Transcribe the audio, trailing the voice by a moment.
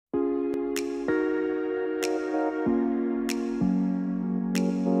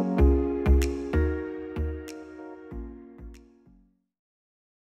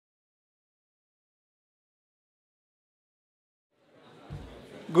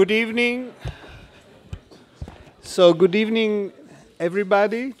Good evening. So good evening,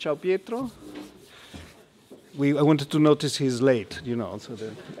 everybody. Ciao, Pietro. I wanted to notice he's late, you know, so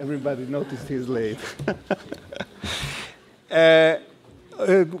that everybody noticed he's late.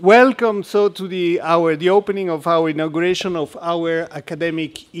 Welcome to the opening of our inauguration of our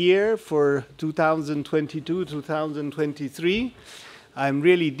academic year for 2022-2023. I'm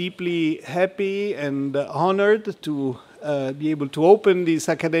really deeply happy and honored to be able to open this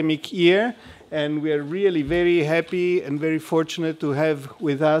academic year, and we are really very happy and very fortunate to have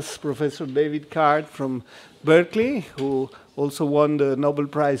with us Professor David Card from Berkeley, who also won the Nobel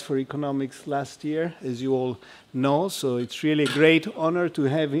Prize for Economics last year, as you all know. So it's really a great honor to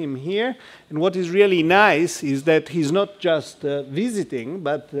have him here. And what is really nice is that he's not just visiting,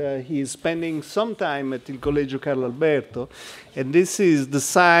 but he is spending some time at Il Collegio Carlo Alberto. And this is the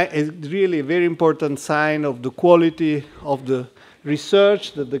really a very important sign of the quality of the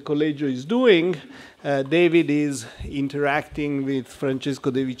research that the Collegio is doing. David is interacting with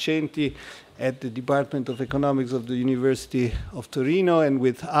Francesco De Vicenti at the Department of Economics of the University of Torino and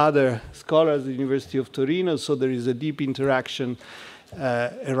with other scholars at the University of Torino. So there is a deep interaction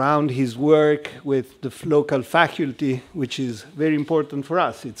around his work with the local faculty, which is very important for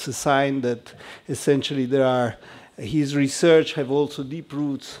us. It's a sign that essentially his research have also deep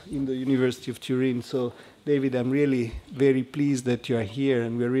roots in the University of Turin. So David, I'm really very pleased that you are here,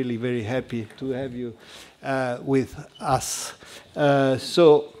 and we're really very happy to have you with us.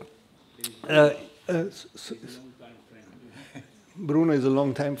 Bruno is a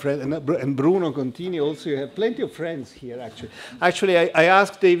long-time friend, and Bruno Contini also. You have plenty of friends here, actually. Actually, I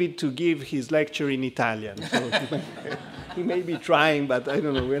asked David to give his lecture in Italian, so he may be trying, but I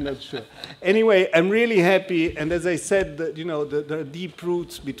don't know, we're not sure. Anyway, I'm really happy, and as I said, there are deep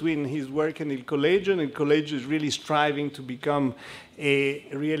roots between his work and Il Collegio, and Il Collegio is really striving to become a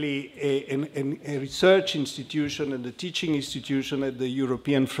research institution and a teaching institution at the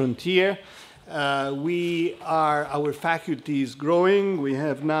European frontier. Our faculty is growing. We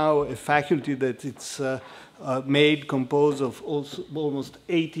have now a faculty that it's composed of almost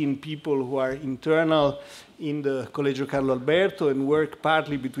 18 people who are internal in the Collegio Carlo Alberto and work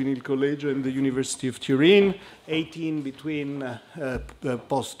partly between Il Collegio and the University of Turin, 18 between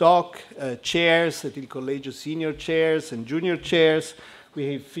postdoc chairs at Il Collegio, senior chairs and junior chairs.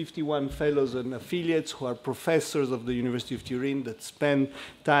 We have 51 fellows and affiliates who are professors of the University of Turin that spend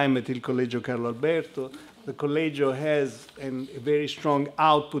time at Il Collegio Carlo Alberto. The Collegio has a very strong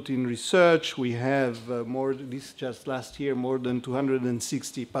output in research. We have just last year, more than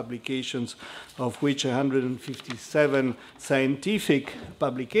 260 publications, of which 157 scientific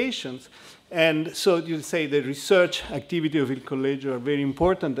publications. And so you say the research activity of Il Collegio are very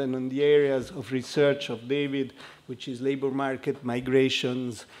important, and in the areas of research of David, which is labor market,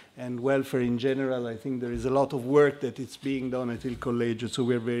 migrations, and welfare in general, I think there is a lot of work that is being done at Il Collegio, so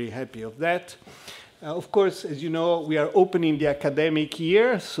we're very happy of that. Of course, as you know, we are opening the academic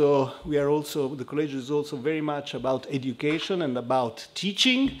year, so the Collegio is also very much about education and about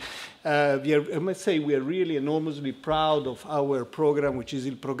teaching. I must say we are really enormously proud of our program, which is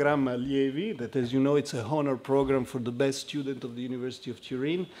Il Programma Allievi, that, as you know, it's a honor program for the best student of the University of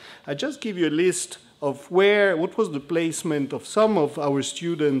Turin. I just give you a list of what was the placement of some of our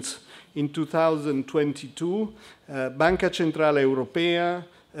students in 2022. Banca Centrale Europea,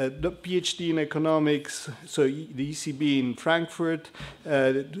 the PhD in economics, so the ECB in Frankfurt,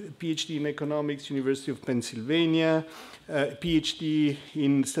 PhD in economics, University of Pennsylvania, PhD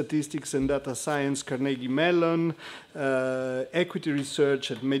in statistics and data science, Carnegie Mellon, equity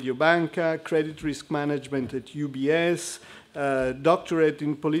research at Mediobanca, credit risk management at UBS, doctorate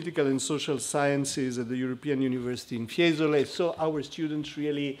in political and social sciences at the European University in Fiesole. So our students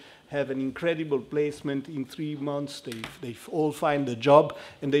really have an incredible placement in 3 months. They all find a job,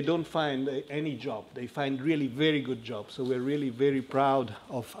 and they don't find any job. They find really very good jobs. So we're really very proud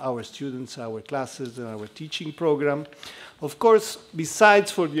of our students, our classes, and our teaching program. Of course,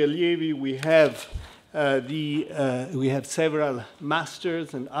 besides for the Allievi, we have several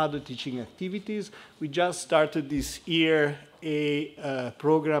masters and other teaching activities. We just started this year a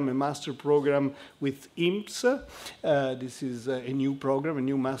master program with IMPS. This is a new program, a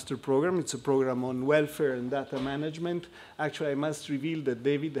new master program. It's a program on welfare and data management. Actually, I must reveal that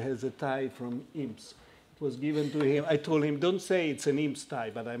David has a tie from IMPS. It was given to him. I told him, don't say it's an IMPS tie,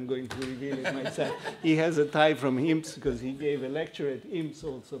 but I'm going to reveal it myself. He has a tie from IMPS because he gave a lecture at IMPS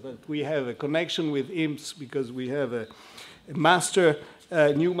also, but we have a connection with IMPS because we have a master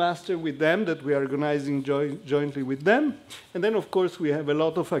new master with them that we are organizing jointly with them. And then, of course, we have a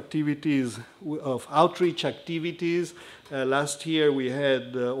lot of activities, of outreach activities. Last year, we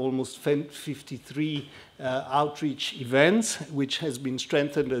had almost 53 outreach events, which has been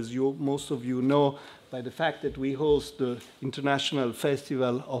strengthened, as most of you know, by the fact that we host the International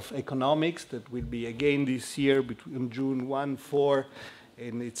Festival of Economics that will be again this year between June 1-4,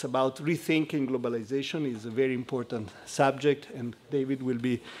 and it's about rethinking globalization. It's a very important subject, and David will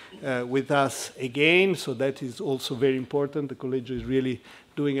be with us again, so that is also very important. The Collegio is really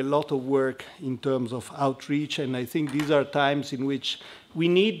doing a lot of work in terms of outreach, and I think these are times in which we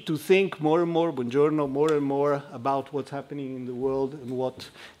need to think more and more, buongiorno, more and more about what's happening in the world and what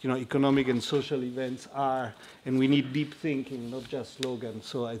economic and social events are, and we need deep thinking, not just slogans.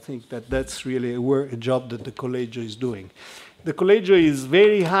 So I think that that's really a job that the Collegio is doing. The Collegio is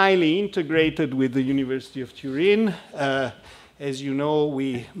very highly integrated with the University of Turin. As you know,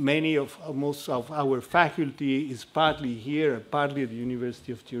 most of our faculty is partly here, partly at the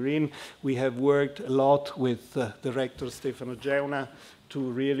University of Turin. We have worked a lot with the Rector, Stefano Geuna,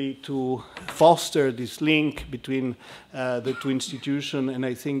 to foster this link between the two institutions, and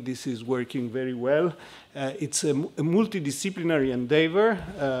I think this is working very well. It's a multidisciplinary endeavor.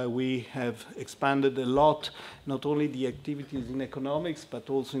 We have expanded a lot, not only the activities in economics, but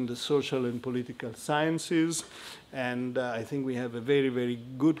also in the social and political sciences. And I think we have a very, very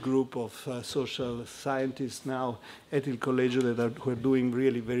good group of social scientists now at Il Collegio who are doing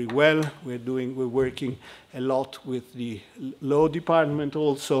really very well. We're working a lot with the law department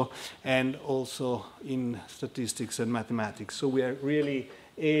also, and also in statistics and mathematics. So we are really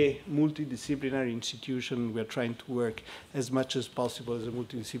a multidisciplinary institution. We are trying to work as much as possible as a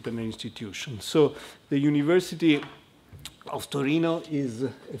multidisciplinary institution. So the University of Torino is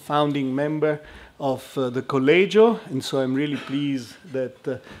a founding member of the Collegio, and so I'm really pleased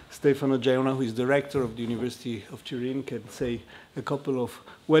that Stefano Geuna, who is the rector of the University of Turin, can say a couple of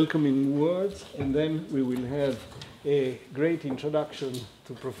welcoming words, and then we will have a great introduction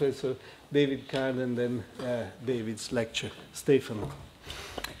to Professor David Card and then David's lecture. Stefano.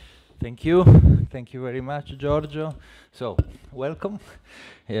 Thank you. Thank you very much, Giorgio. So, welcome.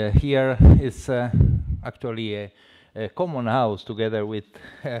 Here is actually a common house together with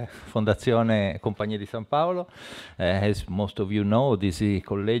Fondazione Compagnia di San Paolo. As most of you know, this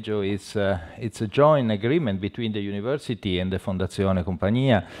Collegio is it's a joint agreement between the university and the Fondazione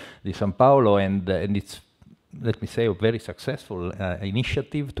Compagnia di San Paolo, and it's, let me say, a very successful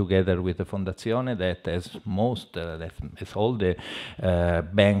initiative together with the Fondazione that has as all the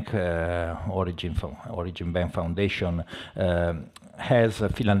Origin Bank Foundation has a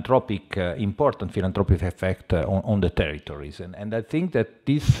important philanthropic effect on the territories. And I think that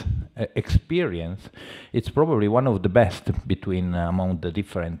this experience, it's probably one of the best among the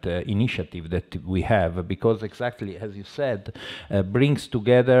different initiatives that we have, because exactly as you said, brings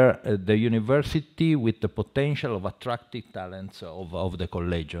together the university with the potential of attracting talents of the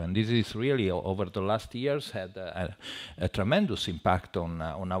Collegio. And this is really, over the last years, had a tremendous impact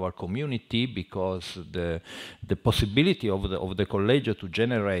on our community, because the possibility of the Collegio to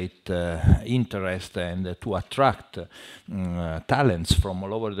generate interest and to attract talents from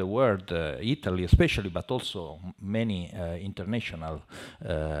all over the world, Italy especially, but also many international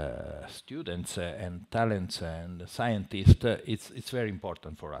students and talents and scientists, it's very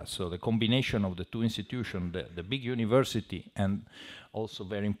important for us. So the combination of the two institutions, the big university, and also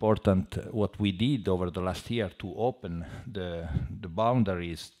very important what we did over the last year to open the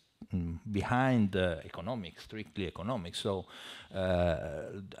boundaries behind economics, strictly economics. So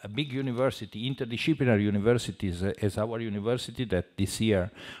a big university, interdisciplinary universities, as our university, that this year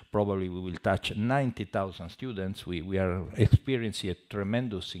probably we will touch 90,000 students. We are experiencing a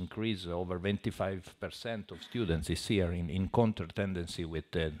tremendous increase, over 25% of students this year, in counter tendency with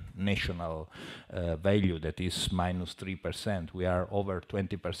the national value that is -3%. We are over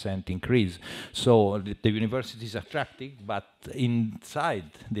 20% increase. So the university is attractive, but inside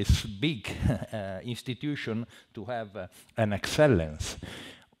this big institution to have an excellence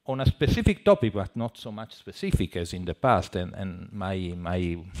on a specific topic, but not so much specific as in the past. And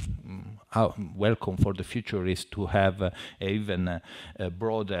my welcome for the future is to have even a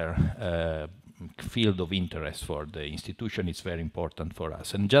broader field of interest for the institution. It's very important for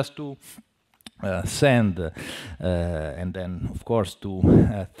us. And just to and then, of course, to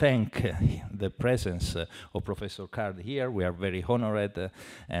thank the presence of Professor Card here. We are very honored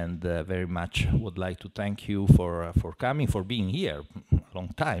and very much would like to thank you for coming, for being here.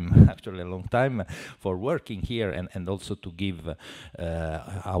 long time, actually a long time, for working here and also to give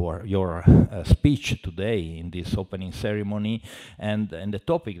your speech today in this opening ceremony. And the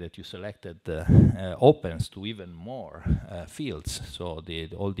topic that you selected opens to even more fields. So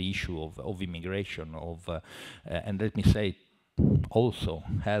all the issue of immigration, and let me say also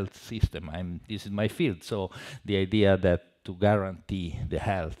health system. This is my field, so the idea that to guarantee the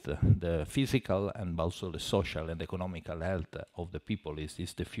health, the physical and also the social and economical health of the people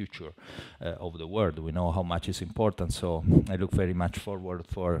is the future of the world. We know how much is important, so I look very much forward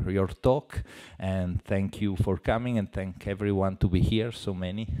for your talk, and thank you for coming, and thank everyone to be here, so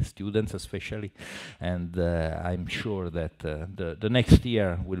many students especially, and I'm sure that the next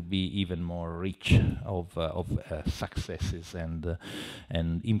year will be even more rich of successes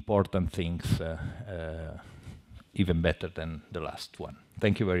and important things, even better than the last one.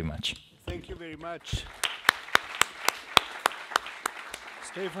 Thank you very much. Thank you very much.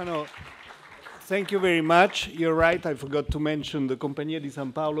 Stefano, thank you very much. You're right, I forgot to mention the Compagnia di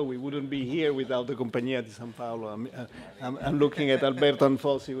San Paolo. We wouldn't be here without the Compagnia di San Paolo. I'm looking at Alberto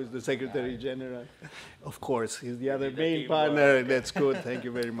Anfossi, who is the Secretary General. Of course, he's the other main partner. That's good. Thank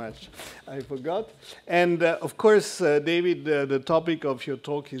you very much. I forgot. And of course, David, the topic of your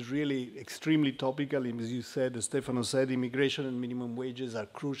talk is really extremely topical. As you said, as Stefano said, immigration and minimum wages are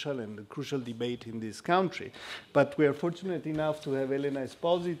crucial and a crucial debate in this country. But we are fortunate enough to have Elena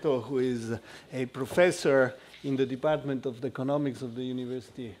Esposito, who is a professor in the Department of Economics of the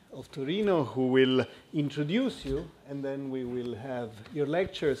University of Torino, who will introduce you, and then we will have your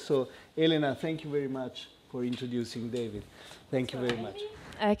lecture. So, Elena, thank you very much for introducing David. Thank you very much.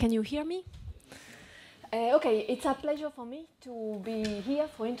 Can you hear me? Okay, it's a pleasure for me to be here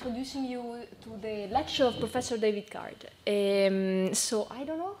for introducing you to the lecture of Professor David Card. So I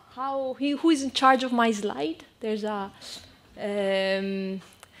don't know who is in charge of my slide.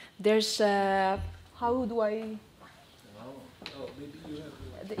 How do I? Oh, maybe you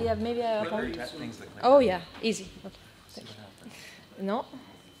have. Yeah, maybe I. Oh yeah, easy. Okay. Thank you. No.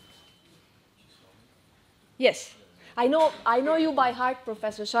 Yes, I know you by heart,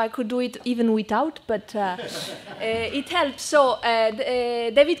 Professor. So I could do it even without, but it helps. So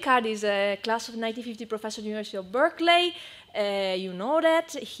David Card is a class of 1950 professor at the University of Berkeley. You know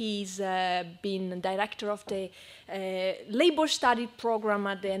that. He's been director of the labor study program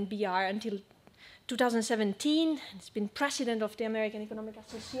at the NBR until 2017. He's been president of the American Economic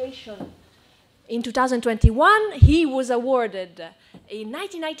Association. In 2021, he was awarded in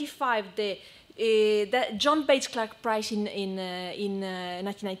 1995 the John Bates Clark Prize in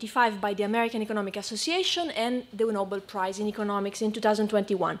 1995 by the American Economic Association, and the Nobel Prize in Economics in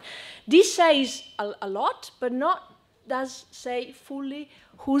 2021. This says a lot, but not does say fully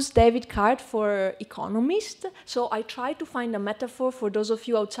who's David Card for economist. So I try to find a metaphor for those of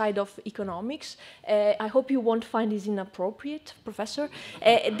you outside of economics. I hope you won't find this inappropriate, Professor.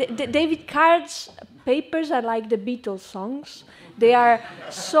 David Card's papers are like the Beatles songs. They are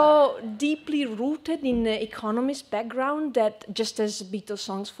so deeply rooted in the economist background that just as Beatles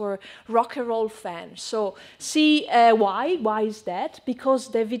songs for rock and roll fans. So see why? Why is that? Because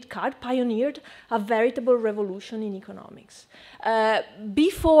David Card pioneered a veritable revolution in economics.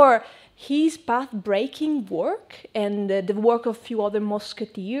 Before his path-breaking work and the work of a few other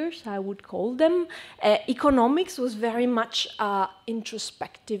musketeers, I would call them, economics was very much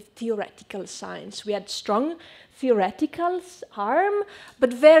introspective, theoretical science. We had strong theoretical harm,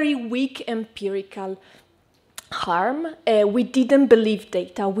 but very weak empirical harm. We didn't believe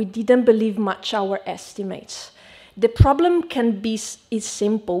data. We didn't believe much our estimates. The problem is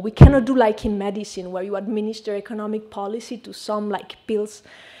simple. We cannot do like in medicine, where you administer economic policy to some like pills.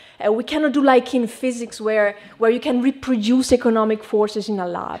 We cannot do like in physics, where you can reproduce economic forces in a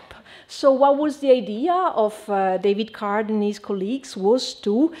lab. So what was the idea of David Card and his colleagues was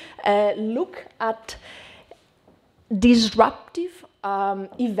to look at disruptive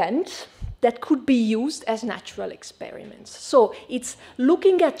events that could be used as natural experiments. So it's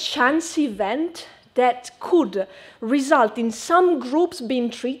looking at chance event that could result in some groups being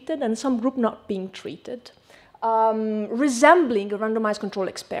treated and some group not being treated, resembling randomized control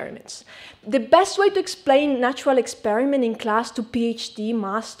experiments. The best way to explain natural experiment in class to PhD,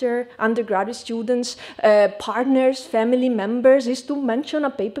 master, undergraduate students, partners, family members is to mention a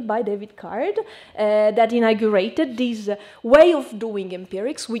paper by David Card that inaugurated this way of doing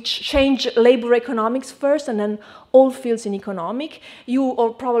empirics, which changed labor economics first and then all fields in economic. You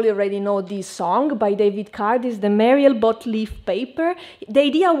all probably already know this song by David Card. It's the Mariel Botleaf paper. The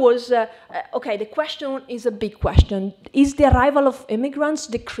idea was, okay, the question is a big question. Is the arrival of immigrants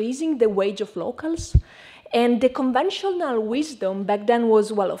decreasing the wage of locals? And the conventional wisdom back then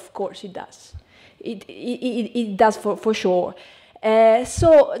was, well, of course it does. It does for sure.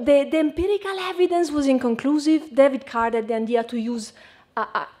 So the empirical evidence was inconclusive. David Card had the idea to use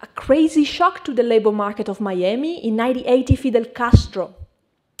a crazy shock to the labor market of Miami. In 1980, Fidel Castro,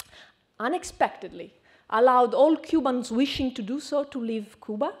 unexpectedly, allowed all Cubans wishing to do so to leave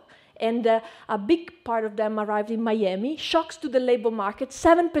Cuba. And a big part of them arrived in Miami. Shocks to the labor market,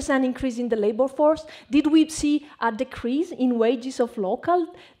 7% increase in the labor force. Did we see a decrease in wages of local?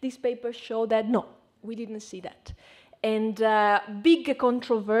 These papers show that no, we didn't see that. And big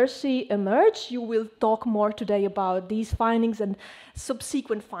controversy emerged. You will talk more today about these findings and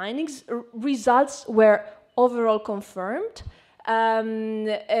subsequent findings. Results were overall confirmed.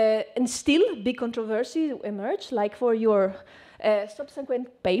 And still, big controversy emerged, like for your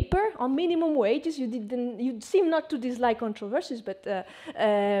subsequent paper on minimum wages. You seem not to dislike controversies, but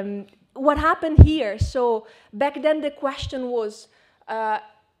what happened here? So back then the question was,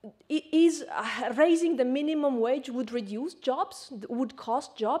 is raising the minimum wage would reduce jobs, would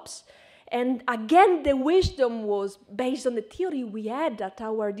cost jobs? And again, the wisdom was, based on the theory we had at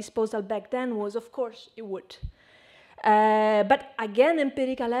our disposal back then, was, of course, it would. But again,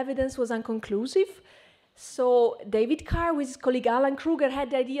 empirical evidence was inconclusive. So David Carr with his colleague Alan Kruger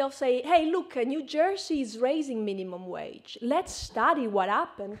had the idea of saying, hey, look, New Jersey is raising minimum wage. Let's study what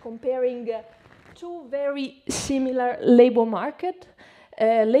happened, comparing two very similar labor market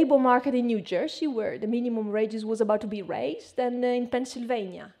in New Jersey, where the minimum wages was about to be raised, and in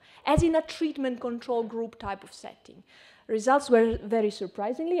Pennsylvania, as in a treatment control group type of setting. Results were very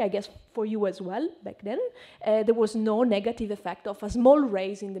surprisingly, I guess for you as well back then, there was no negative effect of a small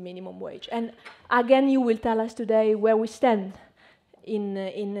raise in the minimum wage. And again, you will tell us today where we stand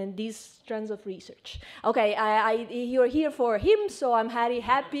in these strands of research. Okay, you're here for him, so I'm very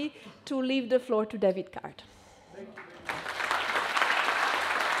happy to leave the floor to David Card. Thank you.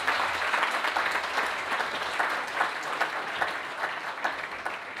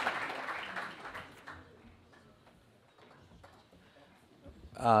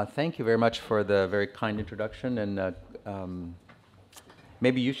 Thank you very much for the very kind introduction, and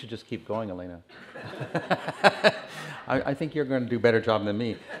maybe you should just keep going, Elena. I think you're going to do a better job than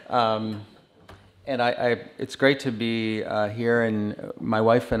me. And it's great to be here, and my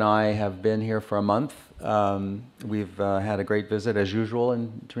wife and I have been here for a month. We've had a great visit, as usual,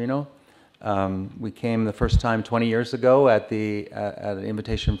 in Torino. We came the first time 20 years ago at an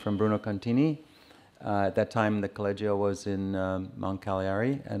invitation from Bruno Contini. At that time, the Collegio was in Mount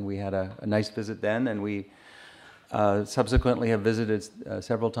Cagliari, and we had a nice visit then, and we subsequently have visited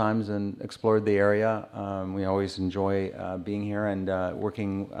several times and explored the area. We always enjoy being here and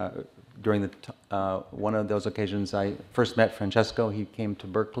working. During one of those occasions, I first met Francesco. He came to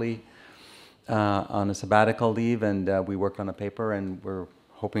Berkeley on a sabbatical leave, and we worked on a paper, and we're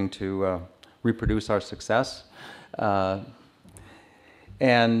hoping to reproduce our success. So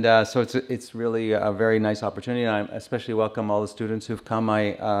it's really a very nice opportunity, and I especially welcome all the students who've come.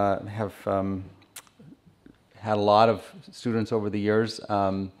 I have had a lot of students over the years,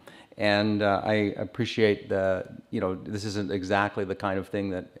 and I appreciate this isn't exactly the kind of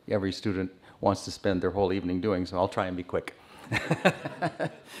thing that every student wants to spend their whole evening doing, so I'll try and be quick.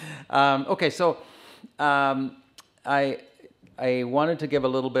 Okay, so I wanted to give a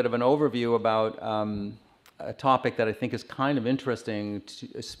little bit of an overview about a topic that I think is kind of interesting,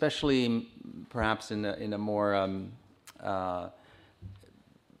 especially perhaps in a more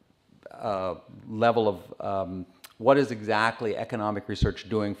level of what is exactly economic research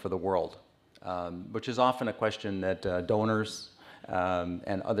doing for the world, which is often a question that donors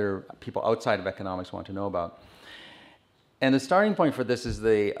and other people outside of economics want to know about. And the starting point for this is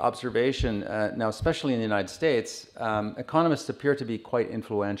the observation, now especially in the United States, economists appear to be quite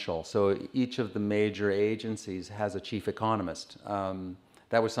influential. So each of the major agencies has a chief economist.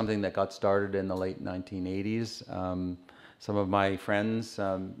 That was something that got started in the late 1980s. Some of my friends,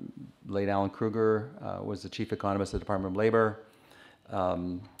 late Alan Kruger was the chief economist at the Department of Labor.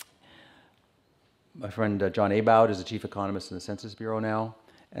 My friend John Aboud is the chief economist in the Census Bureau now.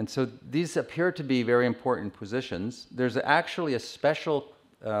 And so these appear to be very important positions. There's actually a special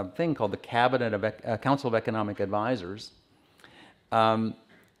thing called the Council of Economic Advisors. And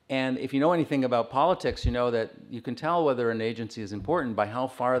if you know anything about politics, you know that you can tell whether an agency is important by how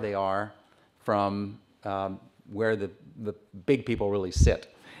far they are from where the big people really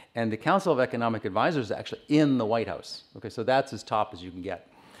sit. And the Council of Economic Advisors is actually in the White House. Okay, so that's as top as you can get.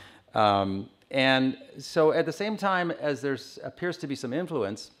 And so at the same time as there appears to be some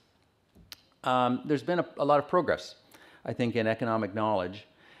influence, there's been a lot of progress, I think, in economic knowledge.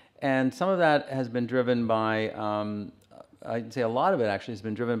 And some of that has been driven by, I'd say a lot of it actually has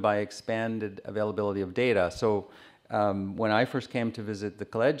been driven by expanded availability of data. So when I first came to visit the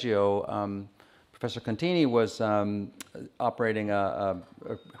Collegio, Professor Contini was operating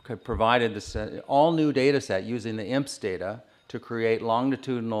provided this all new data set using the IMPS data to create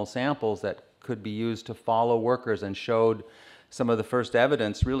longitudinal samples that could be used to follow workers, and showed some of the first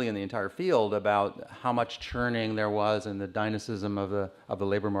evidence really in the entire field about how much churning there was in the dynamism of the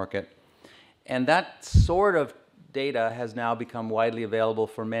labor market. And that sort of data has now become widely available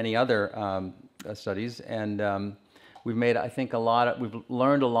for many other studies, and we've made, I think, we've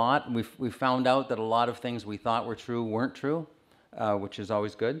learned a lot. We've found out that a lot of things we thought were true weren't true, which is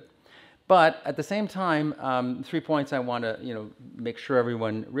always good. But at the same time, 3 points I want to make sure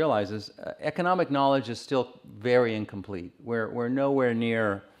everyone realizes. Economic knowledge is still very incomplete. We're nowhere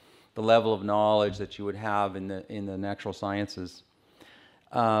near the level of knowledge that you would have in the natural sciences.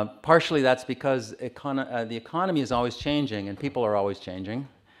 Partially that's because the economy is always changing and people are always changing.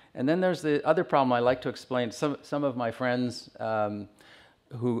 And then there's the other problem I like to explain. Some of my friends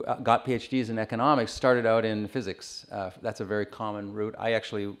who got PhDs in economics started out in physics. That's a very common route. I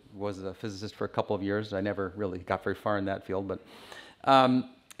actually was a physicist for a couple of years. I never really got very far in that field. But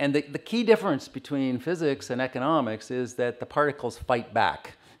and the key difference between physics and economics is that the particles fight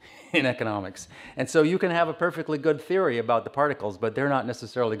back in economics. And so you can have a perfectly good theory about the particles, but they're not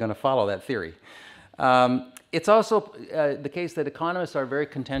necessarily going to follow that theory. It's also the case that economists are very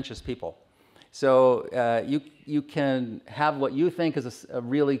contentious people. So you can have what you think is a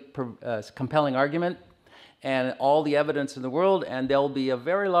really compelling argument and all the evidence in the world, and there'll be a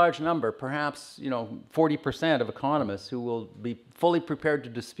very large number, perhaps 40% of economists who will be fully prepared to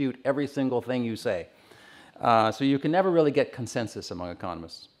dispute every single thing you say. So you can never really get consensus among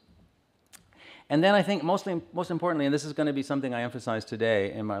economists. And then I think most importantly, and this is going to be something I emphasize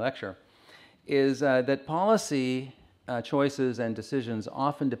today in my lecture, is that policy choices and decisions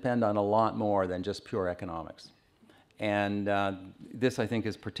often depend on a lot more than just pure economics. And this, I think,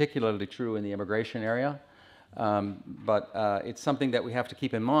 is particularly true in the immigration area. But it's something that we have to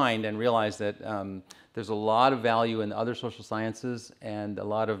keep in mind and realize that there's a lot of value in the other social sciences and a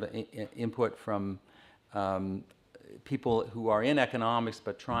lot of input from people who are in economics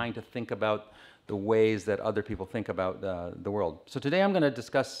but trying to think about the ways that other people think about the world. So today I'm going to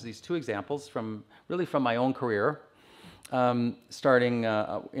discuss these two examples really from my own career, starting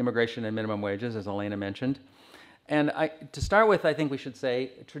immigration and minimum wages, as Elena mentioned. And to start with, I think we should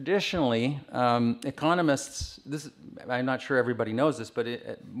say, traditionally, economists, I'm not sure everybody knows this, but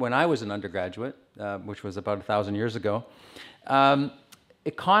when I was an undergraduate, which was about 1,000 years ago,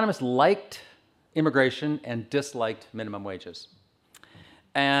 economists liked immigration and disliked minimum wages.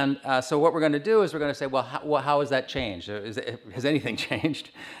 And so what we're going to do is we're going to say, well, how has that changed? Has anything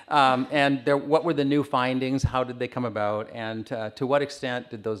changed? And what were the new findings? How did they come about? And to what extent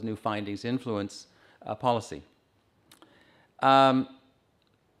did those new findings influence policy? Oh,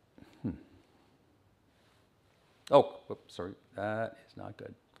 whoops, sorry, that is not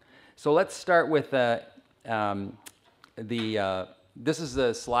good. So let's start with this is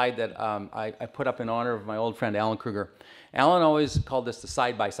the slide that I put up in honor of my old friend Alan Kruger. Alan always called this the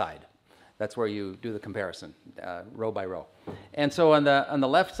side-by-side. That's where you do the comparison, row by row. And so on the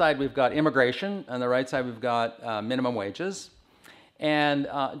left side, we've got immigration. On the right side, we've got minimum wages. And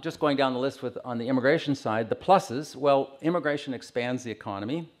just going down the list on the immigration side, the pluses, well, immigration expands the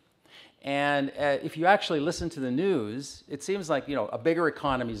economy. And if you actually listen to the news, it seems like, a bigger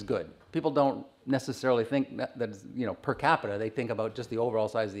economy is good. People don't necessarily think that per capita. They think about just the overall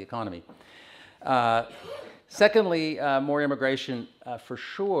size of the economy. Secondly, more immigration for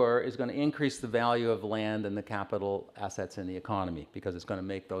sure is going to increase the value of land and the capital assets in the economy because it's going to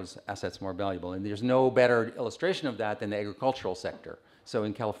make those assets more valuable. And there's no better illustration of that than the agricultural sector. So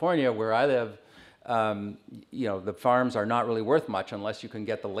in California, where I live, the farms are not really worth much unless you can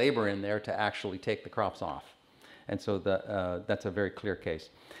get the labor in there to actually take the crops off. And so that's a very clear case.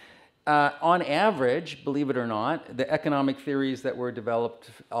 On average, believe it or not, the economic theories that were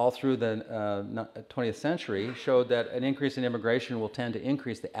developed all through the 20th century showed that an increase in immigration will tend to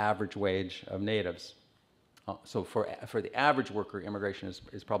increase the average wage of natives. So for the average worker, immigration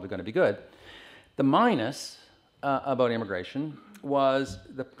is probably going to be good. The minus about immigration was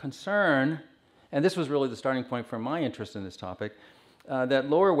the concern, and this was really the starting point for my interest in this topic,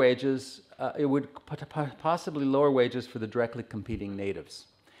 that lower wages, it would possibly lower wages for the directly competing natives.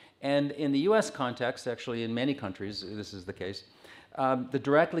 And in the US context, actually in many countries, this is the case, the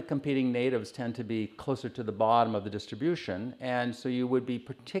directly competing natives tend to be closer to the bottom of the distribution. And so you would be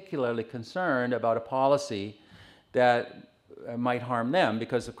particularly concerned about a policy that might harm them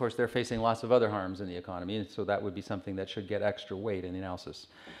because, of course, they're facing lots of other harms in the economy, and so that would be something that should get extra weight in the analysis.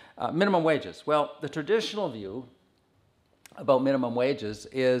 Minimum wages. Well, the traditional view about minimum wages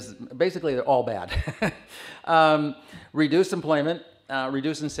is basically they're all bad. Reduce employment,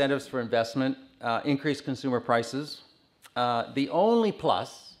 reduce incentives for investment, increase consumer prices. The only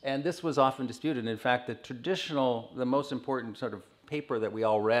plus, and this was often disputed, in fact, the most important sort of paper that we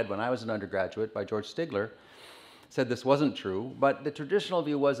all read when I was an undergraduate by George Stigler said this wasn't true, but the traditional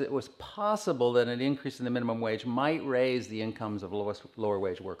view was it was possible that an increase in the minimum wage might raise the incomes of lower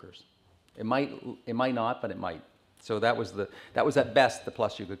wage workers. It might not, but it might. So that was at best the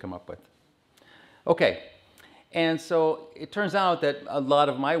plus you could come up with. Okay, and so it turns out that a lot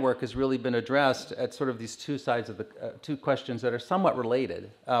of my work has really been addressed at sort of these two sides of the two questions that are somewhat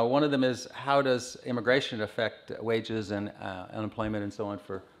related. One of them is how does immigration affect wages and unemployment and so on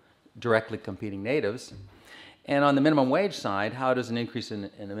for directly competing natives? And on the minimum wage side, how does an increase in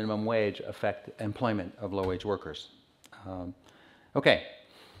the minimum wage affect employment of low-wage workers? Okay,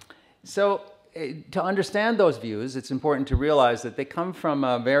 so to understand those views, it's important to realize that they come from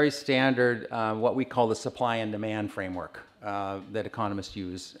a very standard, what we call the supply and demand framework that economists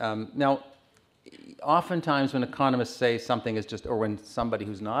use. Now, oftentimes when economists say something is just, or when somebody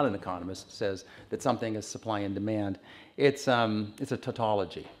who's not an economist says that something is supply and demand, it's a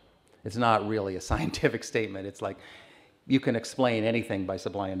tautology. It's not really a scientific statement. It's like you can explain anything by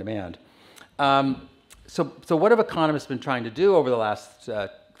supply and demand. So what have economists been trying to do over the last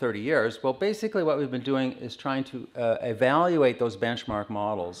 30 years? Well, basically what we've been doing is trying to evaluate those benchmark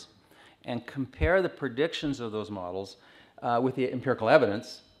models and compare the predictions of those models with the empirical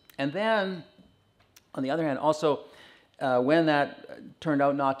evidence. And then, on the other hand, also when that turned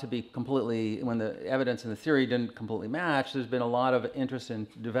out not to be completely, when the evidence and the theory didn't completely match, there's been a lot of interest in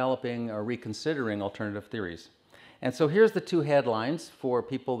developing or reconsidering alternative theories. And so here's the two headlines for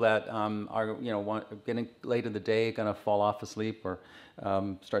people that are, getting late in the day, going to fall off asleep or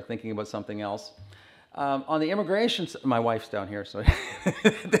start thinking about something else. On the immigration, my wife's down here, so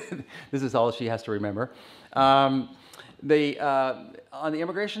this is all she has to remember. On the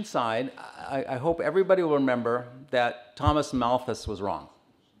immigration side, I hope everybody will remember that Thomas Malthus was wrong.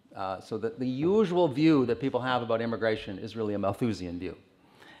 So that the usual view that people have about immigration is really a Malthusian view.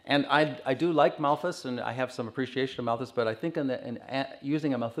 And I do like Malthus, and I have some appreciation of Malthus, but I think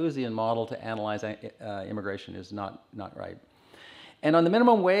using a Malthusian model to analyze immigration is not right. And on the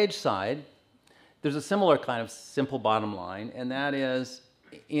minimum wage side, there's a similar kind of simple bottom line, and that is,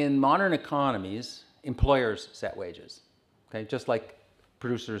 in modern economies, employers set wages. Okay? Just like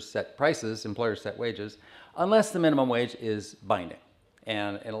producers set prices, employers set wages, unless the minimum wage is binding.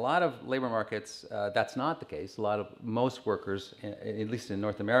 And in a lot of labor markets, that's not the case. Most workers, at least in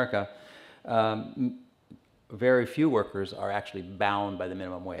North America, very few workers are actually bound by the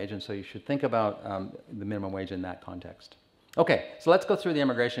minimum wage, and so you should think about the minimum wage in that context. Okay, so let's go through the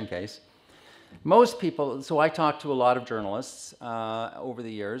immigration case. Most people, so I talked to a lot of journalists over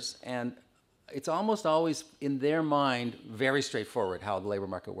the years, and it's almost always, in their mind, very straightforward how the labor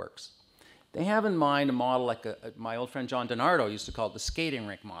market works. They have in mind a model like my old friend John DiNardo used to call it the skating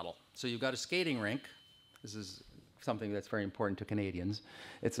rink model. So you've got a skating rink. This is something that's very important to Canadians.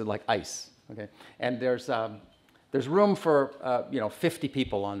 It's like ice, okay? And there's room for 50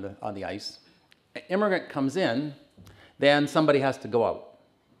 people on the ice. An immigrant comes in, then somebody has to go out,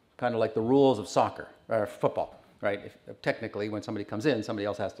 kind of like the rules of soccer or football, right? Technically, when somebody comes in, somebody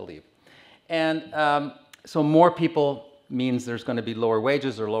else has to leave. And so more people means there's going to be lower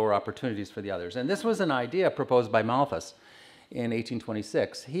wages or lower opportunities for the others. And this was an idea proposed by Malthus in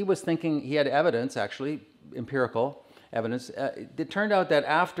 1826. He was thinking, he had evidence, actually, empirical evidence. It turned out that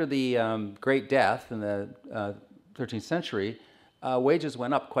after the Great Death in the 13th century, wages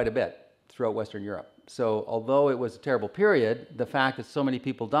went up quite a bit throughout Western Europe. So although it was a terrible period, the fact that so many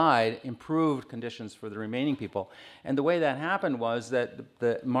people died improved conditions for the remaining people. And the way that happened was that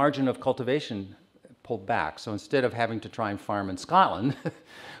the margin of cultivation pulled back. So instead of having to try and farm in Scotland,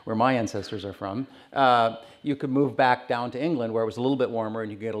 where my ancestors are from, you could move back down to England where it was a little bit warmer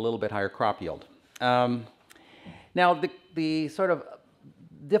and you get a little bit higher crop yield. Now, the sort of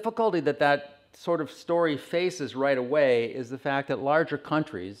difficulty that sort of story faces right away is the fact that larger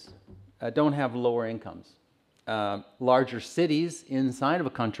countries don't have lower incomes. Larger cities inside of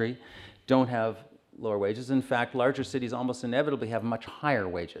a country don't have lower wages. In fact, larger cities almost inevitably have much higher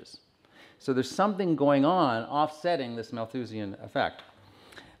wages. So there's something going on offsetting this Malthusian effect.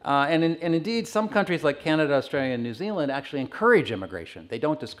 And indeed, some countries like Canada, Australia, and New Zealand actually encourage immigration. They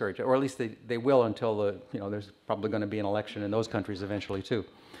don't discourage it, or at least they will until there's probably going to be an election in those countries eventually too.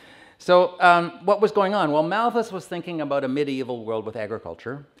 So what was going on? Well, Malthus was thinking about a medieval world with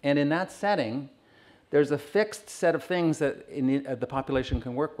agriculture, and in that setting, there's a fixed set of things that the population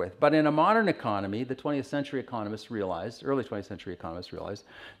can work with. But in a modern economy, the 20th century economists realized, early 20th century economists realized,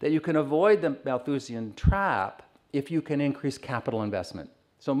 that you can avoid the Malthusian trap if you can increase capital investment.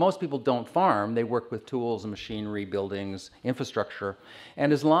 So most people don't farm, they work with tools and machinery, buildings, infrastructure.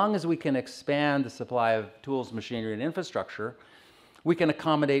 And as long as we can expand the supply of tools, machinery, and infrastructure, we can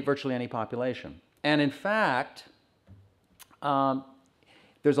accommodate virtually any population. And in fact,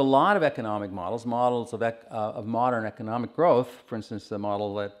 there's a lot of economic models of modern economic growth. For instance, the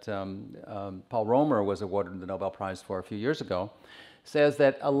model that Paul Romer was awarded the Nobel Prize for a few years ago says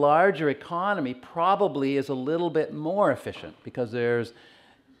that a larger economy probably is a little bit more efficient because there's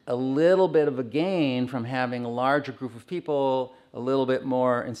a little bit of a gain from having a larger group of people, a little bit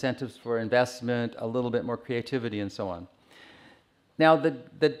more incentives for investment, a little bit more creativity, and so on. Now,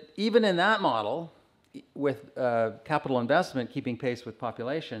 even in that model, with capital investment keeping pace with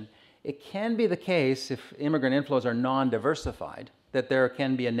population, it can be the case if immigrant inflows are non-diversified that there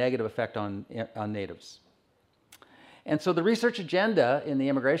can be a negative effect on natives. And so the research agenda in the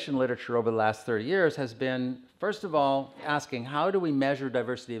immigration literature over the last 30 years has been, first of all, asking how do we measure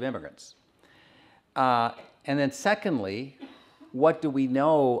diversity of immigrants? And then secondly, what do we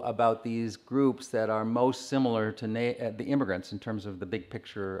know about these groups that are most similar to the immigrants in terms of the big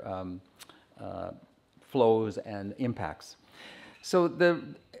picture flows and impacts? So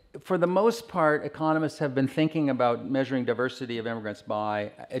for the most part, economists have been thinking about measuring diversity of immigrants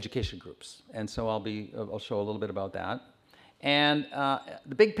by education groups. And so I'll show a little bit about that. And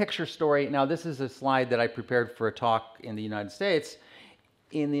the big picture story, now this is a slide that I prepared for a talk in the United States.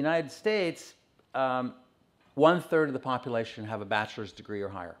 In the United States, 1/3 of the population have a bachelor's degree or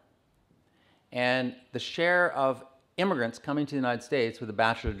higher. And the share of immigrants coming to the United States with a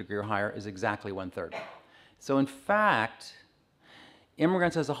bachelor's degree or higher is exactly 1/3. So in fact,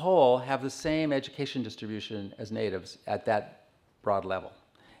 immigrants as a whole have the same education distribution as natives at that broad level.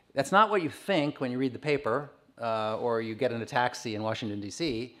 That's not what you think when you read the paper or you get in a taxi in Washington,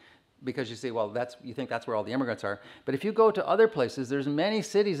 D.C., because you say, well, you think that's where all the immigrants are. But if you go to other places, there's many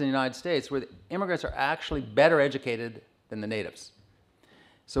cities in the United States where the immigrants are actually better educated than the natives.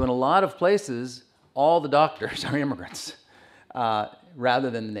 So in a lot of places, all the doctors are immigrants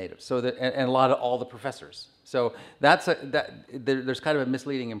rather than the natives. So and all the professors. So there's kind of a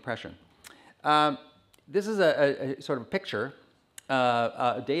misleading impression. This is a sort of picture,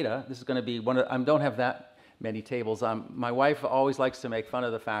 data. This is going to be I don't have that many tables. My wife always likes to make fun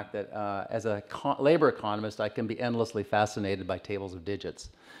of the fact that as a labor economist, I can be endlessly fascinated by tables of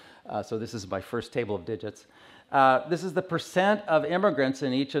digits. So this is my first table of digits. This is the percent of immigrants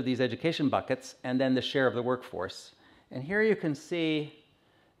in each of these education buckets, and then the share of the workforce. And here you can see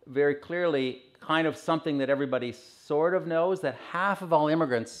very clearly kind of something that everybody sort of knows, that half of all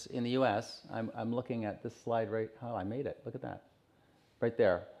immigrants in the US, I'm looking at this slide right, oh, I made it, look at that. Right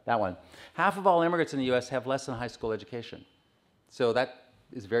there, that one. Half of all immigrants in the US have less than a high school education. So that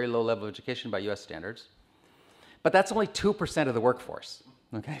is very low level of education by US standards. But that's only 2% of the workforce.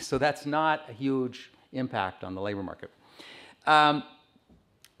 Okay, so that's not a huge impact on the labor market.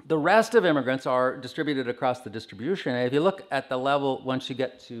 The rest of immigrants are distributed across the distribution. And if you look at the level, once you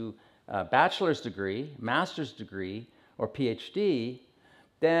get to bachelor's degree, master's degree, or PhD,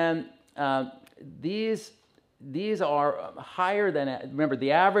 then these are higher than, remember,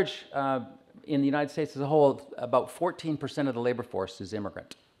 the average in the United States as a whole, about 14% of the labor force is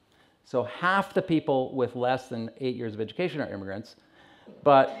immigrant. So half the people with less than 8 years of education are immigrants,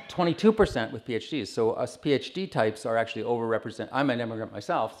 but 22% with PhDs. So us PhD types are actually overrepresented. I'm an immigrant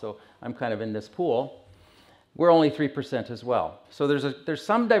myself, so I'm kind of in this pool. We're only 3% as well. So there's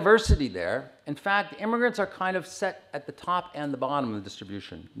some diversity there. In fact, immigrants are kind of set at the top and the bottom of the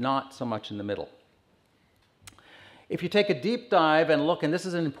distribution, not so much in the middle. If you take a deep dive and look, and this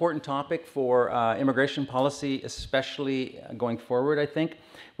is an important topic for immigration policy, especially going forward, I think,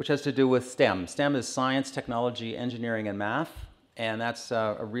 which has to do with STEM. STEM is science, technology, engineering, and math. And that's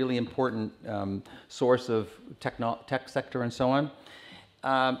a really important source of tech sector and so on.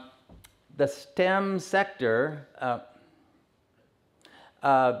 The STEM sector,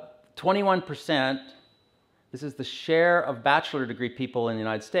 21%, this is the share of bachelor degree people in the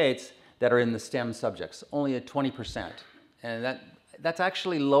United States that are in the STEM subjects, only at 20%. And that's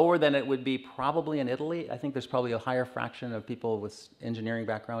actually lower than it would be probably in Italy. I think there's probably a higher fraction of people with engineering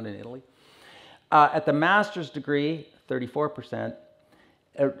background in Italy. At the master's degree, 34%.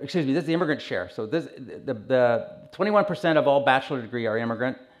 Excuse me, this is the immigrant share. So the 21% of all bachelor degree are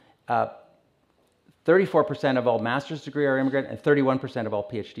immigrant. 34% of all master's degree are immigrant, and 31% of all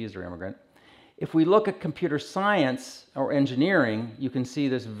PhDs are immigrant. If we look at computer science or engineering, you can see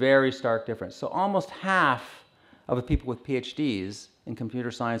this very stark difference. So almost half of the people with PhDs in computer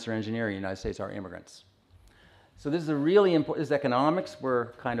science or engineering in the United States are immigrants. So this is a really important, this is economics.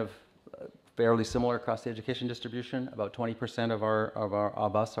 We're kind of fairly similar across the education distribution. About 20%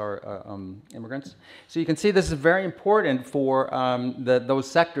 of us are immigrants. So you can see this is very important for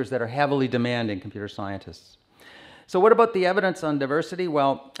those sectors that are heavily demanding computer scientists. So what about the evidence on diversity?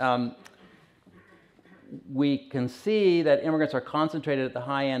 Well, we can see that immigrants are concentrated at the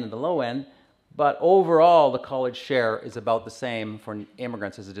high end and the low end, but overall the college share is about the same for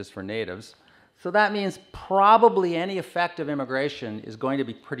immigrants as it is for natives. So that means probably any effect of immigration is going to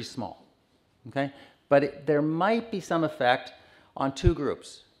be pretty small, okay? But there might be some effect on two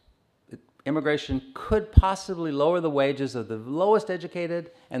groups. Immigration could possibly lower the wages of the lowest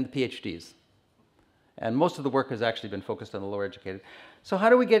educated and the PhDs. And most of the work has actually been focused on the lower educated. So how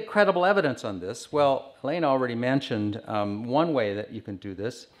do we get credible evidence on this? Well, Elena already mentioned one way that you can do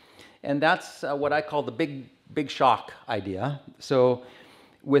this, and that's what I call the big shock idea. So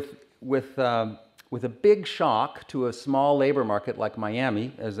with a big shock to a small labor market like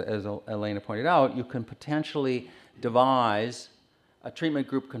Miami, as Elena pointed out, you can potentially devise a treatment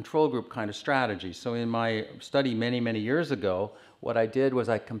group, control group kind of strategy. So in my study many years ago, what I did was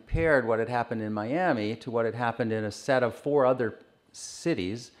I compared what had happened in Miami to what had happened in a set of 4 other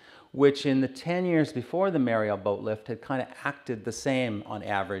cities, which in the 10 years before the Mariel boat lift had kind of acted the same on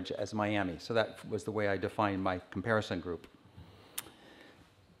average as Miami. So that was the way I defined my comparison group.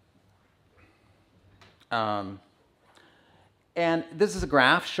 And this is a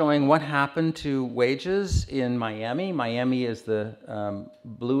graph showing what happened to wages in Miami. Miami is the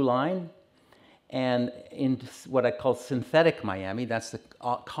blue line. And in what I call synthetic Miami, that's the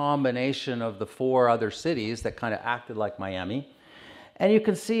combination of the 4 other cities that kind of acted like Miami. And you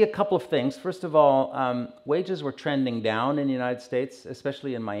can see a couple of things. First of all, wages were trending down in the United States,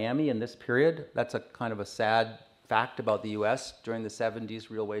 especially in Miami in this period. That's a kind of a sad fact about the US. During the 70s,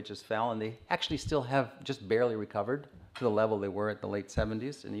 real wages fell, and they actually still have just barely recovered to the level they were at the late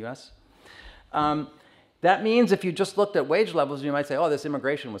 70s in the US. That means if you just looked at wage levels, you might say, oh, this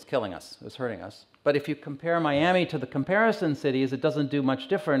immigration was killing us, it was hurting us. But if you compare Miami to the comparison cities, it doesn't do much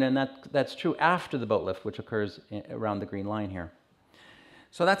different, and that's true after the boat lift, which occurs around the green line here.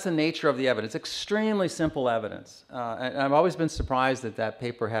 So that's the nature of the evidence, extremely simple evidence. And I've always been surprised that that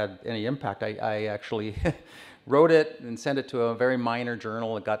paper had any impact. I actually wrote it and sent it to a very minor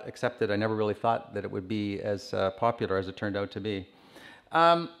journal. It got accepted. I never really thought that it would be as popular as it turned out to be.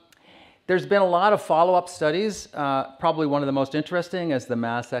 There's been a lot of follow-up studies. Probably one of the most interesting is the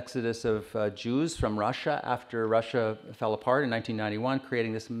mass exodus of Jews from Russia after Russia fell apart in 1991,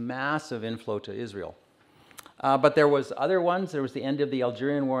 creating this massive inflow to Israel. But there was other ones. There was the end of the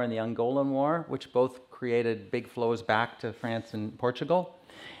Algerian War and the Angolan War, which both created big flows back to France and Portugal.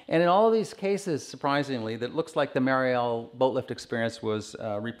 And in all of these cases, surprisingly, that looks like the Mariel boat lift experience was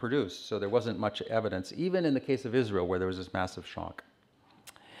reproduced. So there wasn't much evidence, even in the case of Israel, where there was this massive shock.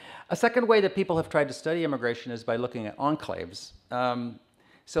 A second way that people have tried to study immigration is by looking at enclaves.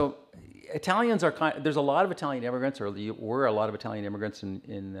 So Italians are there's a lot of Italian immigrants, or there were a lot of Italian immigrants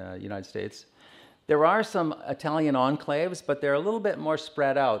in the United States. There are some Italian enclaves, but they're a little bit more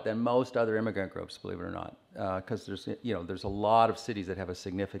spread out than most other immigrant groups, believe it or not, because there's a lot of cities that have a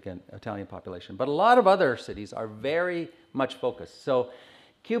significant Italian population. But a lot of other cities are very much focused. So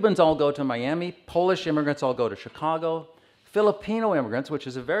Cubans all go to Miami, Polish immigrants all go to Chicago, Filipino immigrants, which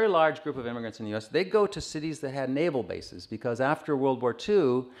is a very large group of immigrants in the US, they go to cities that had naval bases, because after World War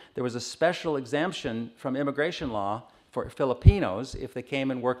II, there was a special exemption from immigration law for Filipinos if they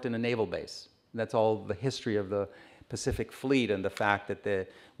came and worked in a naval base. That's all the history of the Pacific Fleet, and the fact that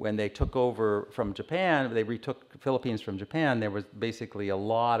when they took over from Japan, they retook Philippines from Japan, there was basically a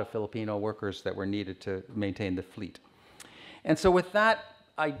lot of Filipino workers that were needed to maintain the fleet. And so with that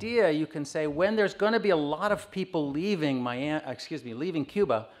idea, you can say when there's going to be a lot of people leaving leaving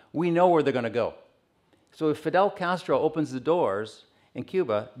Cuba, we know where they're going to go. So if Fidel Castro opens the doors in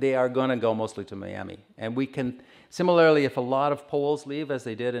Cuba, they are going to go mostly to Miami. And we can, similarly, if a lot of Poles leave, as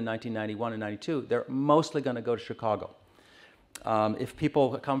they did in 1991 and 92, they're mostly going to go to Chicago. If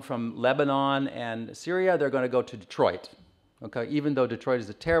people come from Lebanon and Syria, they're going to go to Detroit. Okay? Even though Detroit is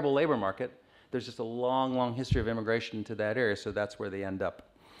a terrible labor market, there's just a long history of immigration into that area, so that's where they end up.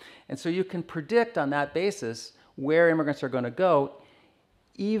 And so you can predict on that basis where immigrants are going to go,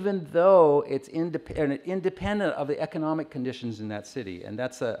 even though it's independent of the economic conditions in that city. And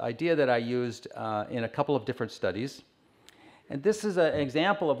that's an idea that I used in a couple of different studies. And this is an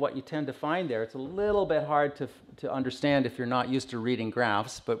example of what you tend to find there. It's a little bit hard to understand if you're not used to reading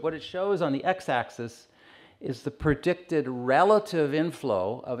graphs, but what it shows on the x-axis is the predicted relative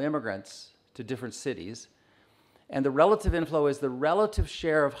inflow of immigrants to different cities. And the relative inflow is the relative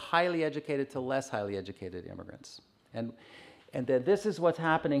share of highly educated to less highly educated immigrants. And then this is what's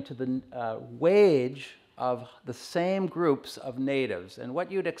happening to the wage of the same groups of natives. And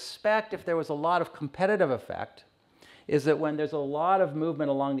what you'd expect if there was a lot of competitive effect is that when there's a lot of movement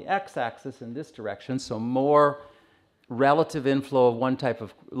along the x-axis in this direction, so more relative inflow of one type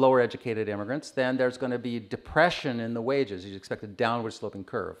of lower educated immigrants, then there's going to be depression in the wages. You'd expect a downward sloping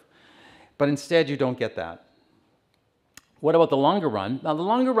curve. But instead, you don't get that. What about the longer run? Now, the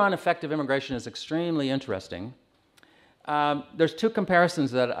longer run effect of immigration is extremely interesting. There's two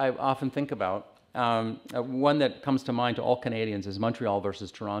comparisons that I often think about. One that comes to mind to all Canadians is Montreal versus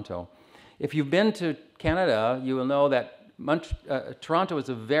Toronto. If you've been to Canada, you will know that Toronto is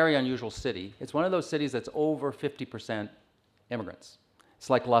a very unusual city. It's one of those cities that's over 50% immigrants. It's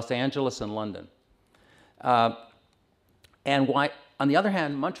like Los Angeles and London. And why, on the other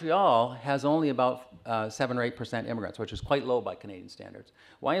hand, Montreal has only about 7 or 8% immigrants, which is quite low by Canadian standards.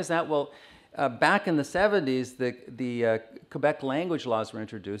 Why is that? Well, back in the 70s, the Quebec language laws were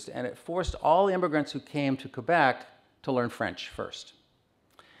introduced, and it forced all immigrants who came to Quebec to learn French first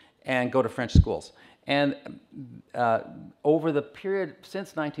and go to French schools. And over the period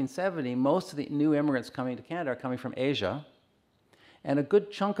since 1970, most of the new immigrants coming to Canada are coming from Asia. And a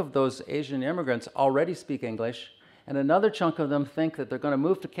good chunk of those Asian immigrants already speak English. And another chunk of them think that they're going to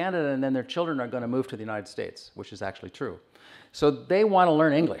move to Canada and then their children are going to move to the United States, which is actually true. So they want to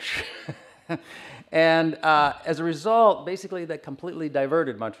learn English. And as a result, basically, they completely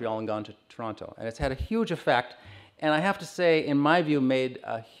diverted Montreal and gone to Toronto. And it's had a huge effect. And I have to say, in my view, made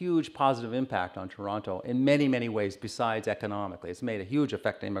a huge positive impact on Toronto in many, many ways besides economically. It's made a huge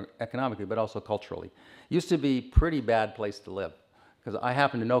effect economically, but also culturally. It used to be a pretty bad place to live, because I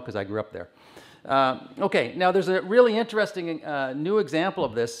happen to know because I grew up there. Okay, now there's a really interesting new example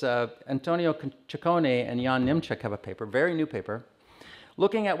of this. Antonio Ciccone and Jan Nimczek have a paper, very new paper,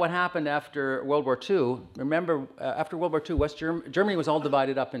 looking at what happened after World War II. Remember, after World War II, Germany was all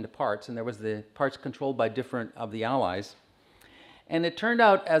divided up into parts, and there was the parts controlled by different of the Allies. And it turned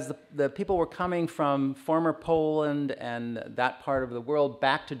out, as the people were coming from former Poland and that part of the world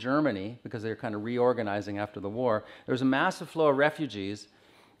back to Germany, because they were kind of reorganizing after the war, there was a massive flow of refugees,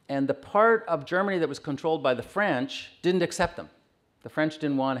 and the part of Germany that was controlled by the French didn't accept them. The French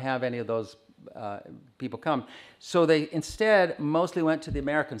didn't want to have any of those people come. So they instead mostly went to the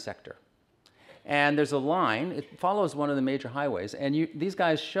American sector. And there's a line, it follows one of the major highways, and these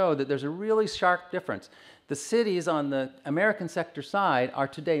guys show that there's a really sharp difference. The cities on the American sector side are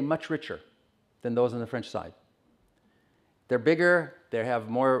today much richer than those on the French side. They're bigger, they have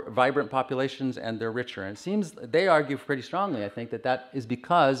more vibrant populations, and they're richer. And it seems, they argue pretty strongly, I think, that that is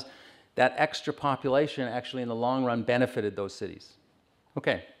because that extra population actually in the long run benefited those cities.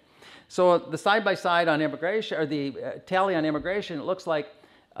 Okay. So the side-by-side on immigration, or the tally on immigration, it looks like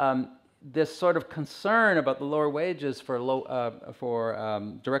this sort of concern about the lower wages for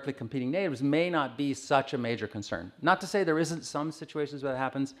directly competing natives may not be such a major concern. Not to say there isn't some situations where that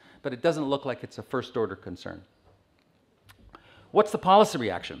happens, but it doesn't look like it's a first-order concern. What's the policy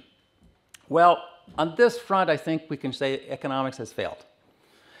reaction? Well, on this front, I think we can say economics has failed.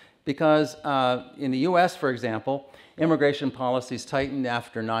 Because in the US, for example, immigration policies tightened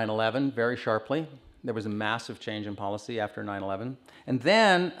after 9/11 very sharply. There was a massive change in policy after 9/11. And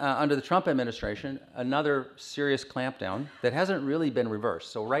then, under the Trump administration, another serious clampdown that hasn't really been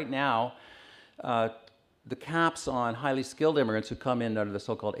reversed. So right now, the caps on highly skilled immigrants who come in under the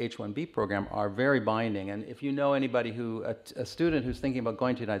so-called H-1B program are very binding. And if you know anybody a student who's thinking about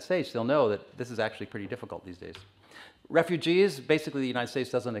going to the United States, they'll know that this is actually pretty difficult these days. Refugees, basically the United States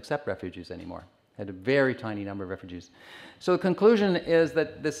doesn't accept refugees anymore. Had a very tiny number of refugees. So the conclusion is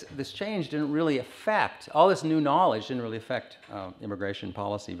that this change didn't really affect, all this new knowledge didn't really affect immigration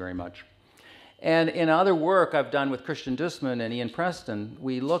policy very much. And in other work I've done with Christian Dussman and Ian Preston,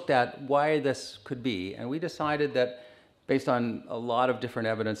 we looked at why this could be, and we decided that based on a lot of different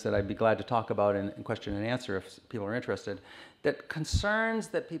evidence that I'd be glad to talk about in question and answer if people are interested, that concerns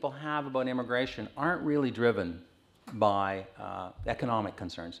that people have about immigration aren't really driven by economic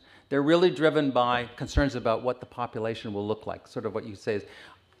concerns. They're really driven by concerns about what the population will look like. Sort of what you say is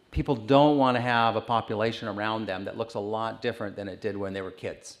people don't want to have a population around them that looks a lot different than it did when they were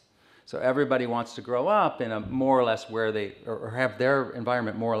kids. So everybody wants to grow up in a more or less where they, or have their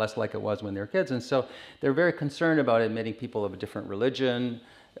environment more or less like it was when they were kids. And so they're very concerned about admitting people of a different religion,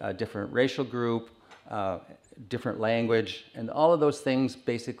 a different racial group, different language, and all of those things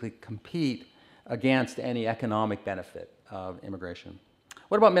basically compete against any economic benefit of immigration.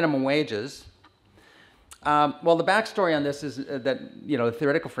 What about minimum wages? Well, the backstory on this is that, you know, the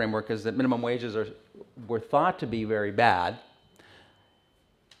theoretical framework is that minimum wages were thought to be very bad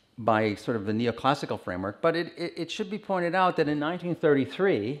by sort of the neoclassical framework, but it should be pointed out that in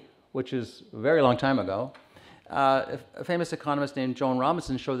 1933, which is a very long time ago, a famous economist named Joan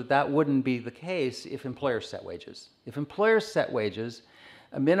Robinson showed that that wouldn't be the case if employers set wages. If employers set wages,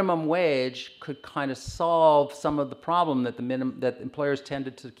 a minimum wage could kind of solve some of the problem that that employers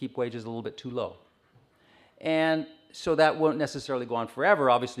tended to keep wages a little bit too low. And so that won't necessarily go on forever.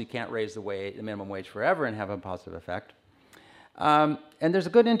 Obviously, you can't raise the minimum wage forever and have a positive effect. And there's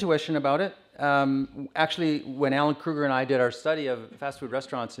a good intuition about it. Actually, when Alan Kruger and I did our study of fast food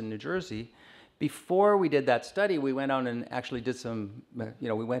restaurants in New Jersey, before we did that study, we went out and actually did some, you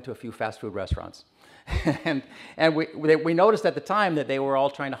know, we went to a few fast food restaurants. and we noticed at the time that they were all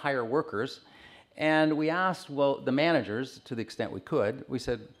trying to hire workers. And we asked, well, the managers, to the extent we could, we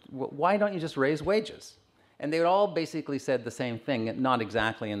said, well, why don't you just raise wages? And they all basically said the same thing, not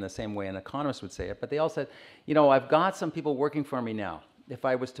exactly in the same way an economist would say it, but they all said, you know, I've got some people working for me now. If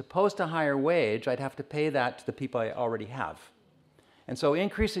I was to post a higher wage, I'd have to pay that to the people I already have. And so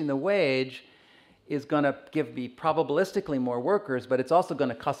increasing the wage is going to give me probabilistically more workers, but it's also going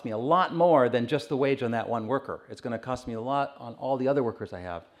to cost me a lot more than just the wage on that one worker. It's going to cost me a lot on all the other workers I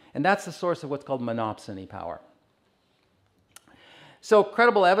have. And that's the source of what's called monopsony power. So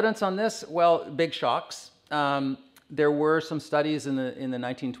credible evidence on this, well, big shocks. There were some studies in the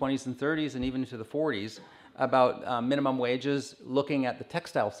 1920s and 30s and even into the 40s about minimum wages looking at the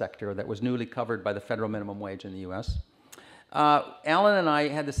textile sector that was newly covered by the federal minimum wage in the US. Alan and I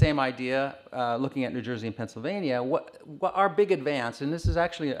had the same idea looking at New Jersey and Pennsylvania. What our big advance, and this is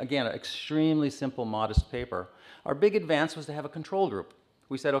actually, again, an extremely simple, modest paper, our big advance was to have a control group.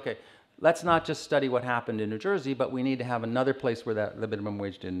 We said, okay, let's not just study what happened in New Jersey, but we need to have another place where the minimum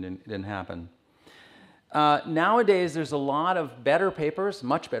wage didn't happen. Nowadays, there's a lot of better papers,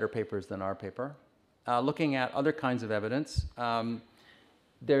 much better papers than our paper, looking at other kinds of evidence.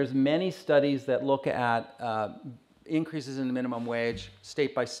 There's many studies that look at increases in the minimum wage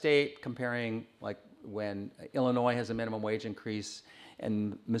state by state, comparing like when Illinois has a minimum wage increase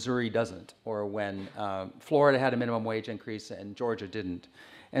and Missouri doesn't, or when Florida had a minimum wage increase and Georgia didn't.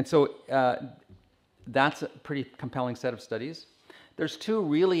 And so that's a pretty compelling set of studies. There's two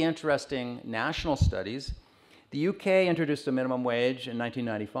really interesting national studies. The UK introduced a minimum wage in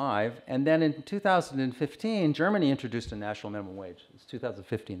 1995, and then in 2015, Germany introduced a national minimum wage. It's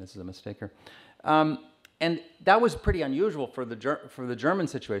 2015, this is a mistake here. And that was pretty unusual for the German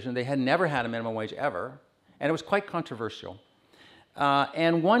situation. They had never had a minimum wage ever, and it was quite controversial.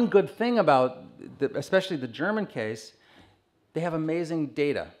 And one good thing about, especially the German case, they have amazing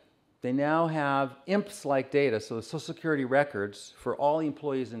data. They now have IMPS-like data, so the Social Security records for all the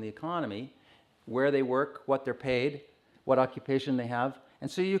employees in the economy, where they work, what they're paid, what occupation they have. And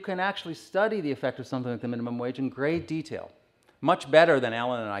so you can actually study the effect of something like the minimum wage in great detail, much better than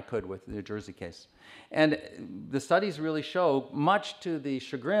Alan and I could with the New Jersey case. And the studies really show, much to the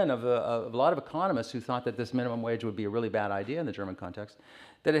chagrin of a lot of economists who thought that this minimum wage would be a really bad idea in the German context,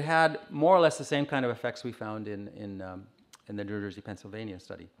 that it had more or less the same kind of effects we found in the New Jersey, Pennsylvania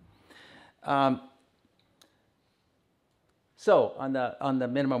study. So on the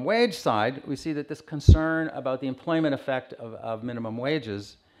minimum wage side, we see that this concern about the employment effect of minimum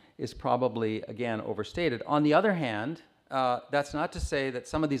wages is probably, again, overstated. On the other hand, that's not to say that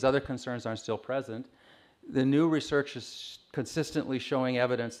some of these other concerns aren't still present. The new research is consistently showing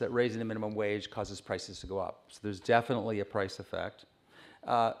evidence that raising the minimum wage causes prices to go up. So there's definitely a price effect.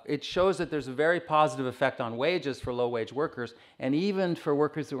 It shows that there's a very positive effect on wages for low-wage workers, and even for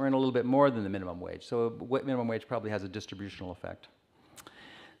workers who earn a little bit more than the minimum wage. So minimum wage probably has a distributional effect.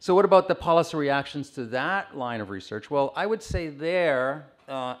 So what about the policy reactions to that line of research? Well, I would say there,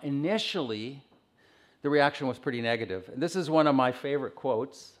 initially, the reaction was pretty negative. And this is one of my favorite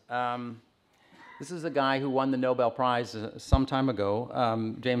quotes. This is a guy who won the Nobel Prize some time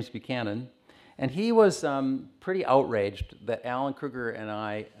ago, James Buchanan. And he was pretty outraged that Alan Kruger and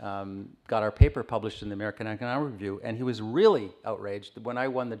I got our paper published in the American Economic Review, and he was really outraged when I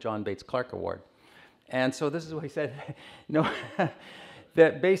won the John Bates Clark Award. And so this is what he said,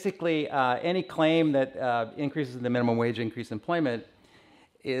 that basically any claim that increases in the minimum wage increase employment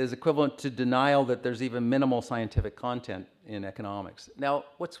is equivalent to denial that there's even minimal scientific content in economics. Now,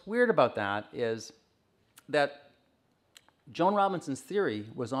 what's weird about that is that Joan Robinson's theory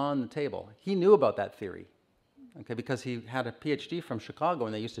was on the table. He knew about that theory, okay, because he had a PhD from Chicago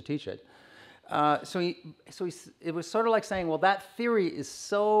and they used to teach it. It was sort of like saying, well, that theory is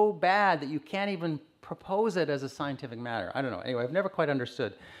so bad that you can't even propose it as a scientific matter. I don't know. Anyway, I've never quite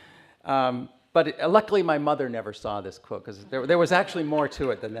understood. Luckily, my mother never saw this quote, because there was actually more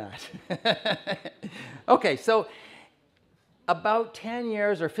to it than that. Okay, so about 10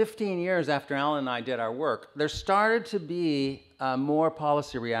 years or 15 years after Alan and I did our work, there started to be more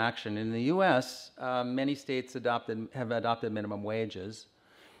policy reaction. In the US, many states have adopted minimum wages.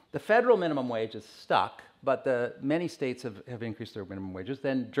 The federal minimum wage is stuck, but many states have increased their minimum wages.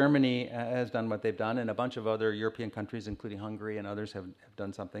 Then Germany has done what they've done, and a bunch of other European countries, including Hungary and others, have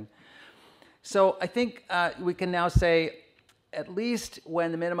done something. So I think we can now say, at least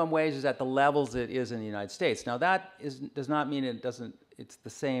when the minimum wage is at the levels it is in the United States. Now that does not mean it's the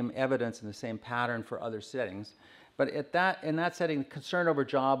same evidence and the same pattern for other settings. But in that setting, concern over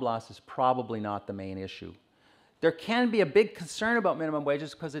job loss is probably not the main issue. There can be a big concern about minimum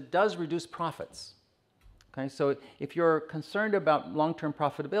wages because it does reduce profits. Okay, so if you're concerned about long-term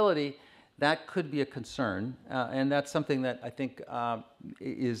profitability, that could be a concern, and that's something that I think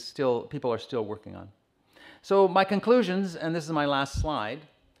people are still working on. So my conclusions, and this is my last slide,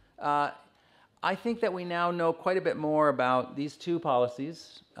 I think that we now know quite a bit more about these two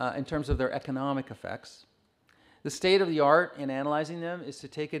policies in terms of their economic effects. The state of the art in analyzing them is to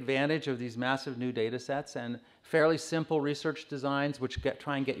take advantage of these massive new data sets and fairly simple research designs which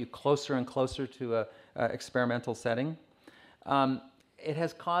try and get you closer and closer to an experimental setting. It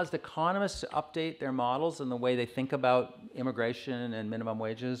has caused economists to update their models and the way they think about immigration and minimum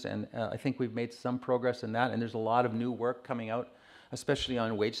wages, and I think we've made some progress in that, and there's a lot of new work coming out, especially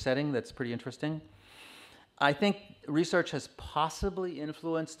on wage setting, that's pretty interesting. I think research has possibly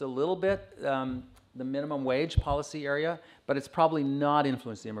influenced a little bit the minimum wage policy area, but it's probably not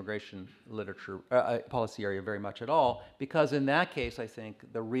influenced the immigration literature policy area very much at all, because in that case, I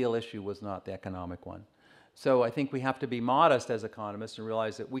think the real issue was not the economic one. So I think we have to be modest as economists and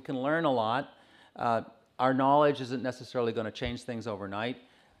realize that we can learn a lot. Our knowledge isn't necessarily going to change things overnight.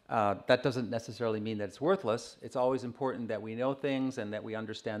 That doesn't necessarily mean that it's worthless. It's always important that we know things and that we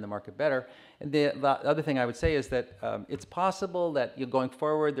understand the market better. And the other thing I would say is that it's possible that going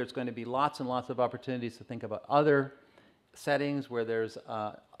forward, there's going to be lots and lots of opportunities to think about other settings where there's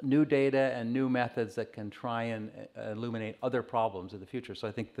new data and new methods that can try and illuminate other problems in the future. So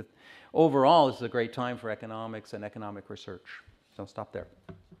I think that overall, this is a great time for economics and economic research. So I'll stop there.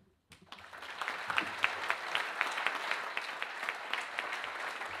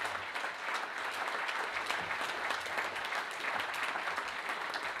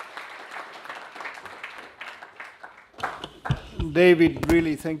 David,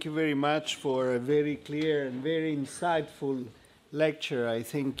 really, thank you very much for a very clear and very insightful lecture. I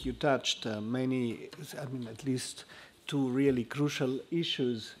think you touched at least two really crucial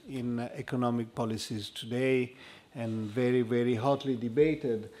issues in economic policies today, and very, very hotly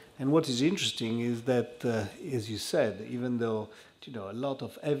debated. And what is interesting is that, as you said, even though a lot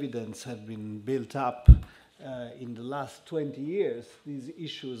of evidence have been built up in the last 20 years, these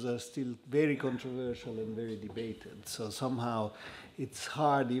issues are still very controversial and very debated. So somehow it's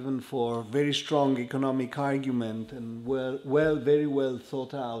hard even for very strong economic argument and very well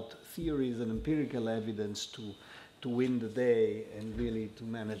thought out theories and empirical evidence to win the day and really to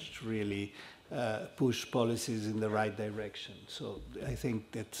manage to really push policies in the right direction. So I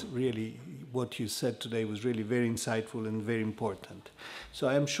think that's really what you said today was really very insightful and very important. So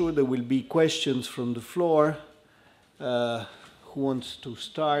I'm sure there will be questions from the floor. Who wants to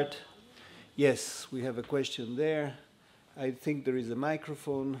start? Yes, we have a question there. I think there is a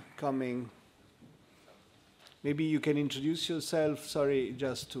microphone coming. Maybe you can introduce yourself. Sorry,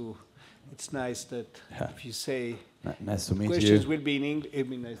 it's nice that if you say nice to meet questions you. Will be in English. I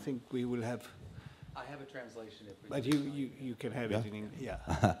mean, I think we will have. I have a translation. But you can have it in English.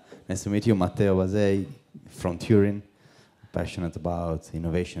 Yeah. Nice to meet you, Matteo Vasei from Turin, passionate about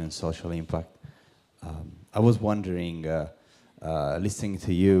innovation and social impact. I was wondering, listening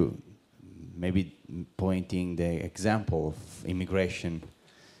to you, maybe pointing the example of immigration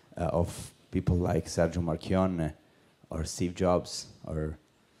of people like Sergio Marchionne or Steve Jobs, or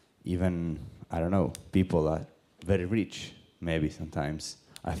even, I don't know, people are very rich, maybe sometimes.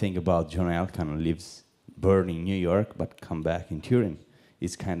 I think about John Elkann, who lives, born in New York, but come back in Turin.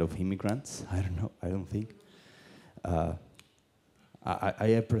 It's kind of immigrants. I don't know. I don't think. I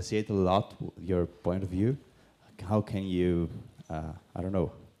appreciate a lot your point of view. How can you, I don't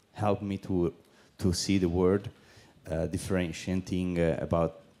know, help me to see the word differentiating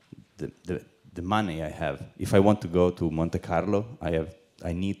about the money I have? If I want to go to Monte Carlo,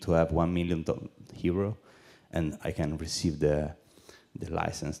 I need to have €1 million, and I can receive the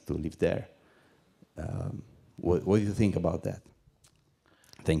license to live there. What do you think about that?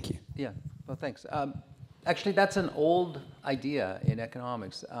 Thank you. Yeah, well, thanks. Actually, that's an old idea in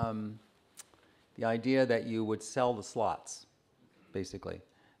economics. The idea that you would sell the slots, basically.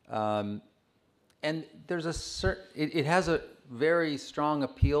 And there's a certain, it has a very strong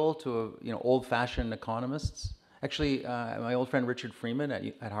appeal to, old-fashioned economists. Actually, my old friend Richard Freeman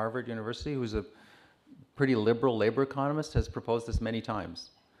at Harvard University, who's a pretty liberal labor economist, has proposed this many times.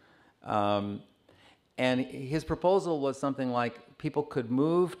 And his proposal was something like people could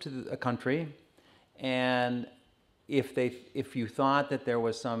move to a country, and if you thought that there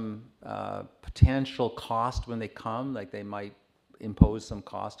was some potential cost when they come, like they might impose some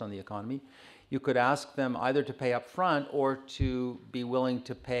cost on the economy, you could ask them either to pay up front or to be willing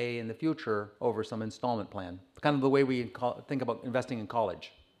to pay in the future over some installment plan. Kind of the way we think about investing in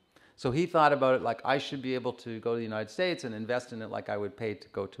college. So he thought about it like I should be able to go to the United States and invest in it like I would pay to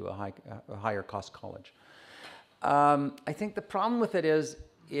go to a higher cost college. I think the problem with it is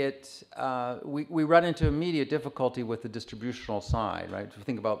we run into immediate difficulty with the distributional side, right? If you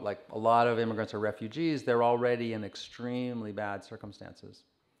think about like a lot of immigrants or refugees, they're already in extremely bad circumstances.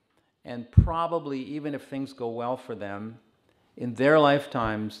 And probably even if things go well for them, in their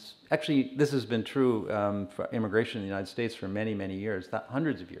lifetimes, actually this has been true for immigration in the United States for many, many years,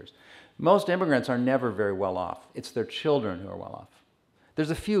 hundreds of years. Most immigrants are never very well off. It's their children who are well off.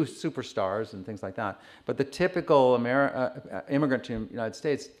 There's a few superstars and things like that, but the typical immigrant to the United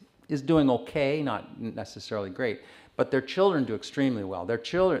States is doing okay, not necessarily great, but their children do extremely well. Their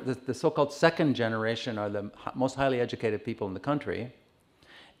children, the so-called second generation, are the most highly educated people in the country,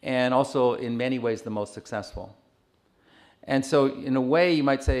 and also in many ways the most successful. And so in a way you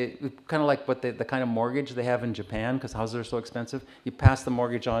might say, kind of like what the kind of mortgage they have in Japan, because houses are so expensive, you pass the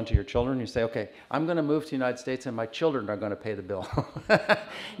mortgage on to your children, you say, okay, I'm going to move to the United States and my children are going to pay the bill.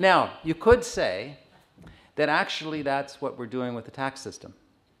 Now, you could say that actually that's what we're doing with the tax system.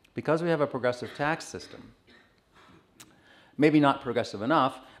 Because we have a progressive tax system, maybe not progressive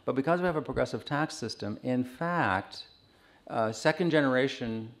enough, but because we have a progressive tax system, in fact, second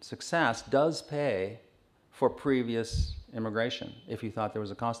generation success does pay for previous immigration, if you thought there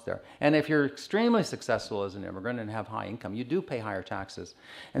was a cost there. And if you're extremely successful as an immigrant and have high income, you do pay higher taxes.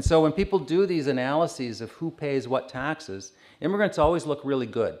 And so when people do these analyses of who pays what taxes, immigrants always look really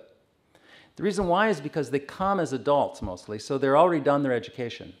good. The reason why is because they come as adults mostly, so they're already done their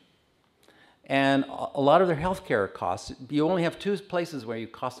education. And a lot of their healthcare costs, you only have two places where you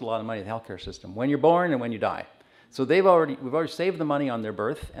cost a lot of money in the healthcare system, when you're born and when you die. So we've already saved the money on their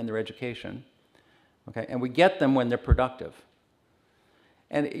birth and their education. Okay, and we get them when they're productive.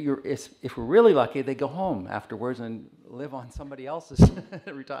 And if we're really lucky, they go home afterwards and live on somebody else's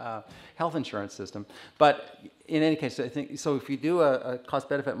health insurance system. But in any case, I think, so if you do a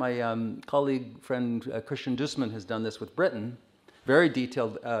cost-benefit, my colleague, friend Christian Dussman has done this with Britain, very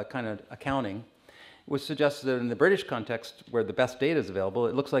detailed kind of accounting, which suggests that in the British context, where the best data is available,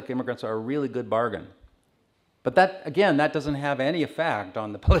 it looks like immigrants are a really good bargain. But that, again, that doesn't have any effect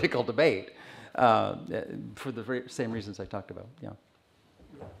on the political debate. For the very same reasons I talked about, yeah.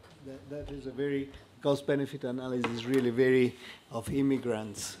 That is a very cost-benefit analysis, really very of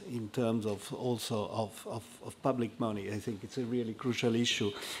immigrants in terms of also of public money. I think it's a really crucial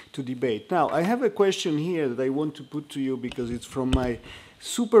issue to debate. Now, I have a question here that I want to put to you because it's from my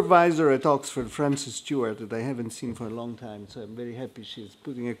supervisor at Oxford, Frances Stewart, that I haven't seen for a long time, so I'm very happy she's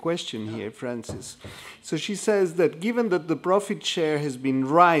putting a question here, Frances. So she says that given that the profit share has been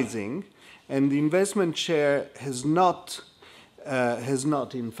rising, and the investment share has not,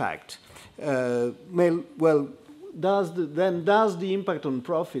 in fact. Well, does the impact on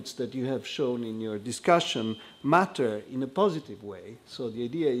profits that you have shown in your discussion matter in a positive way? So the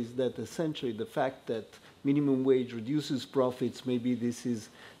idea is that essentially the fact that minimum wage reduces profits, maybe this is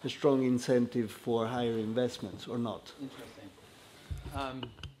a strong incentive for higher investments or not. Interesting.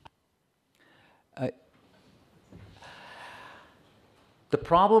 The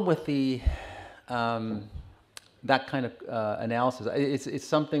problem with the that kind of analysis, it's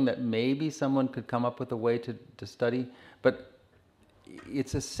something that maybe someone could come up with a way to study, but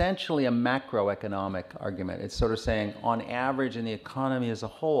it's essentially a macroeconomic argument. It's sort of saying, on average in the economy as a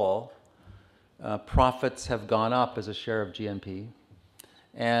whole, profits have gone up as a share of GNP,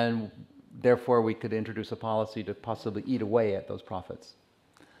 and therefore we could introduce a policy to possibly eat away at those profits.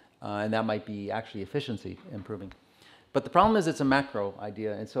 And that might be actually efficiency improving. But the problem is it's a macro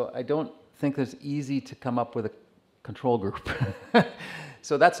idea, and so I don't think it's easy to come up with a control group.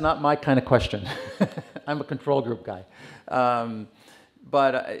 So that's not my kind of question. I'm a control group guy.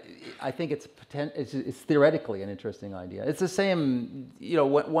 I think it's theoretically an interesting idea. It's the same, you know,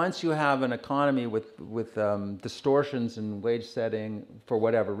 once you have an economy with distortions in wage setting for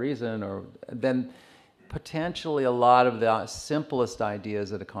whatever reason, or then potentially a lot of the simplest ideas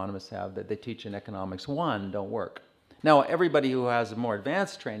that economists have that they teach in economics 1 don't work. Now, everybody who has a more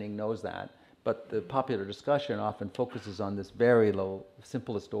advanced training knows that, but the popular discussion often focuses on this very low,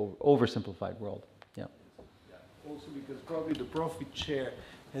 simplest, oversimplified world. Yeah. Also because probably the profit share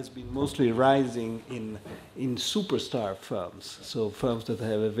has been mostly rising in superstar firms, so firms that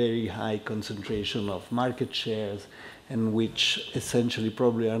have a very high concentration of market shares and which essentially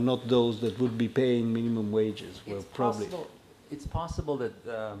probably are not those that would be paying minimum wages. It's possible that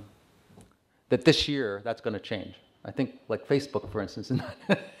that this year that's going to change. I think like Facebook, for instance, is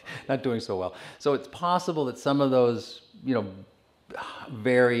not doing so well. So it's possible that some of those, you know,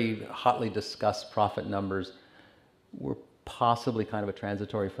 very hotly discussed profit numbers were possibly kind of a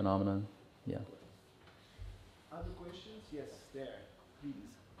transitory phenomenon. Yeah. Other questions? Yes, there, please.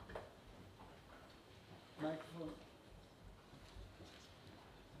 Microphone.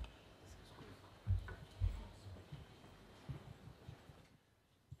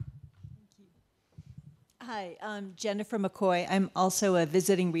 Hi, I'm Jennifer McCoy. I'm also a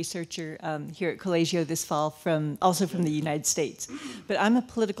visiting researcher here at Collegio this fall, also from the United States. But I'm a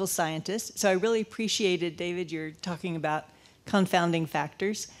political scientist, so I really appreciated, David, you're talking about confounding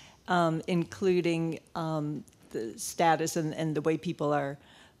factors, including the status and the way people are,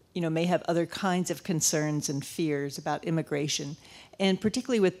 you know, may have other kinds of concerns and fears about immigration. And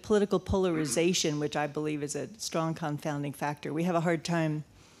particularly with political polarization, which I believe is a strong confounding factor, we have a hard time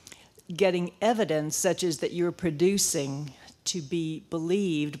getting evidence such as that you're producing to be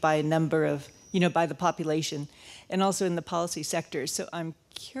believed by a number of, you know, by the population and also in the policy sectors. So I'm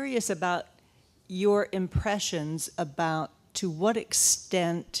curious about your impressions about to what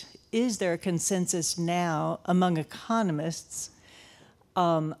extent is there a consensus now among economists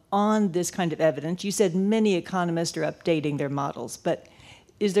on this kind of evidence? You said many economists are updating their models, but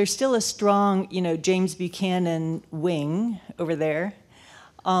is there still a strong, you know, James Buchanan wing over there?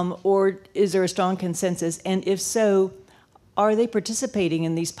 Or is there a strong consensus? And if so, are they participating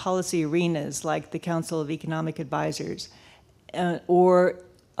in these policy arenas like the Council of Economic Advisors or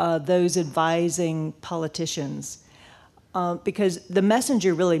those advising politicians? Because the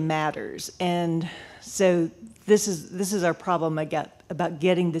messenger really matters. And so this is our problem about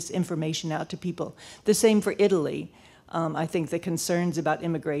getting this information out to people. The same for Italy. I think the concerns about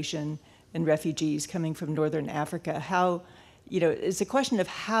immigration and refugees coming from Northern Africa, you know, it's a question of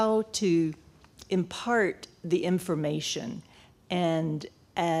how to impart the information. And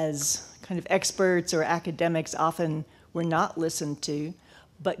as kind of experts or academics, often we're not listened to.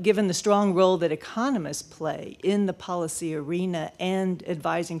 But given the strong role that economists play in the policy arena and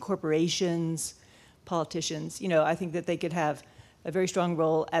advising corporations, politicians, you know, I think that they could have a very strong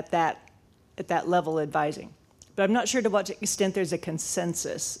role at that level advising. But I'm not sure to what extent there's a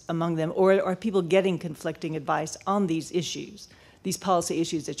consensus among them, or are people getting conflicting advice on these issues, these policy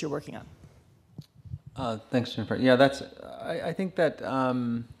issues that you're working on? Thanks, Jennifer. Yeah, I think that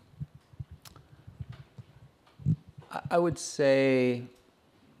I would say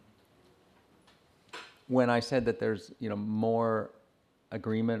when I said that there's, you know, more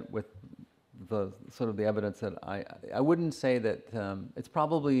agreement with the sort of the evidence that I wouldn't say that it's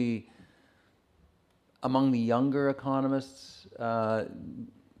probably among the younger economists,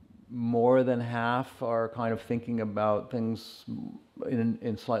 more than half are kind of thinking about things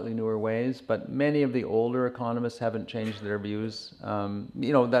in slightly newer ways, but many of the older economists haven't changed their views.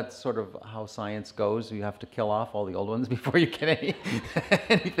 You know, that's sort of how science goes. You have to kill off all the old ones before you get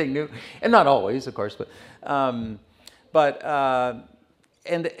anything new. And not always, of course,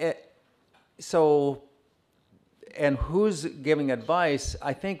 and who's giving advice?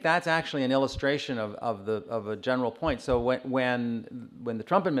 I think that's actually an illustration of a general point. So when the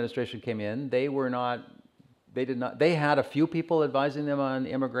Trump administration came in, they had a few people advising them on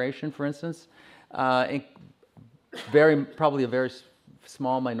immigration, for instance. Probably a very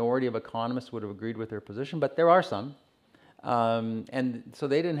small minority of economists would have agreed with their position, but there are some. And so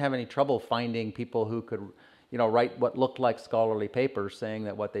they didn't have any trouble finding people who could, you know, write what looked like scholarly papers saying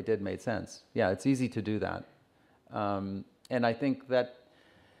that what they did made sense. Yeah, it's easy to do that. And I think that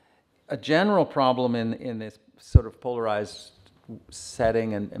a general problem in this sort of polarized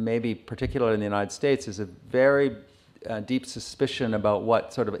setting, and maybe particularly in the United States, is a very deep suspicion about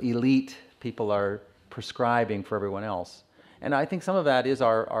what sort of elite people are prescribing for everyone else. And I think some of that is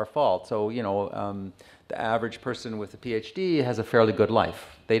our fault. So, you know, the average person with a PhD has a fairly good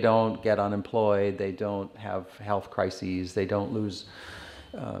life. They don't get unemployed. They don't have health crises. They don't lose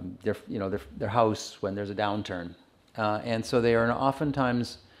their house when there's a downturn. And so they are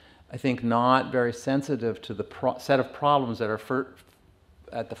oftentimes, I think, not very sensitive to the set of problems that are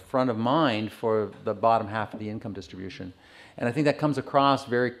at the front of mind for the bottom half of the income distribution. And I think that comes across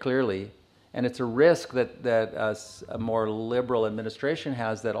very clearly. And it's a risk that a more liberal administration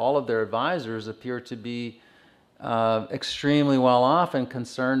has, that all of their advisors appear to be extremely well off and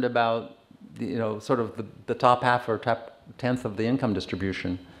concerned about, you know, sort of the top half or top tenth of the income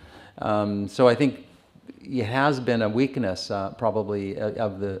distribution. So I think it has been a weakness, probably,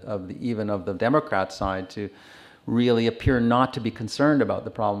 even of the Democrat side, to really appear not to be concerned about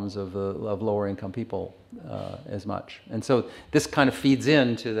the problems of lower income people as much. And so this kind of feeds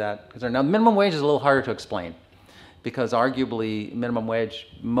into that concern. Now, minimum wage is a little harder to explain, because arguably minimum wage,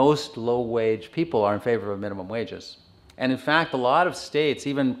 most low wage people are in favor of minimum wages. And in fact, a lot of states,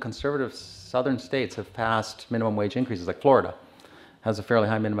 even conservative southern states, have passed minimum wage increases, like Florida has a fairly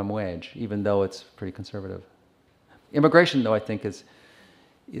high minimum wage, even though it's pretty conservative. Immigration, though, I think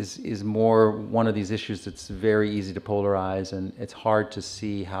is more one of these issues that's very easy to polarize, and it's hard to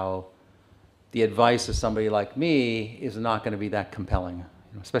see how the advice of somebody like me is not going to be that compelling, you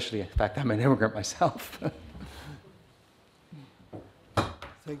know, especially the fact that I'm an immigrant myself.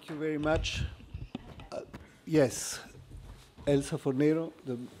 Thank you very much. Yes, Elsa Fornero,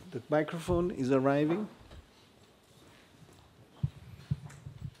 the microphone is arriving.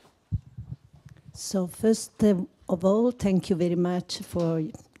 So first of all, thank you very much for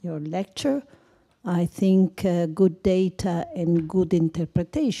your lecture. I think good data and good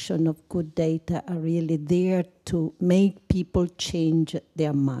interpretation of good data are really there to make people change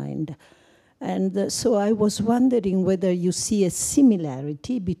their mind. And so I was wondering whether you see a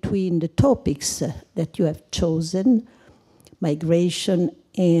similarity between the topics that you have chosen, migration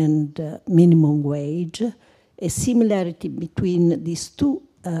and minimum wage, a similarity between these two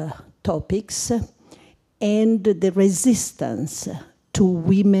topics and the resistance to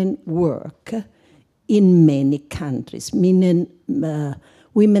women work in many countries, meaning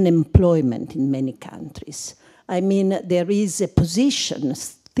women employment in many countries. I mean, there is a position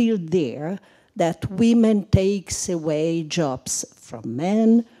still there that women takes away jobs from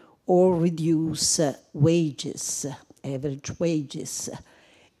men or reduce wages, average wages.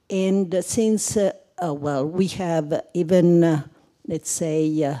 And since, well, we have even, let's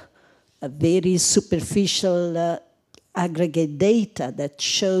say, a very superficial aggregate data that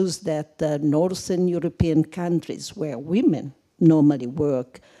shows that Northern European countries where women normally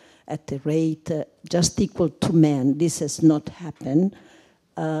work at a rate just equal to men, this has not happened.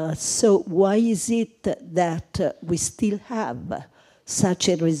 So why is it that we still have such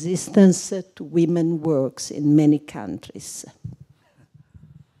a resistance to women works in many countries?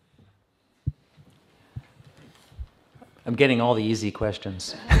 I'm getting all the easy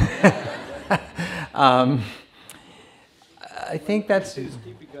questions. I think that's... This is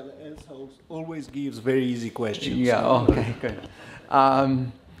typical. Elsa always gives very easy questions. Yeah, okay, good.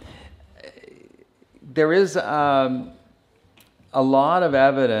 There is a lot of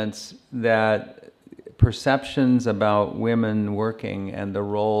evidence that perceptions about women working and the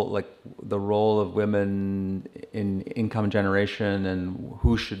role of women in income generation and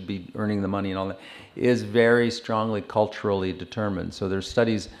who should be earning the money and all that is very strongly culturally determined. So there's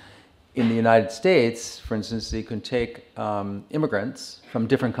studies in the United States, for instance, you can take immigrants from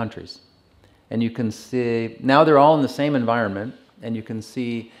different countries, and you can see, now they're all in the same environment, and you can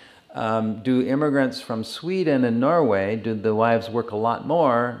see, do immigrants from Sweden and Norway, do the wives work a lot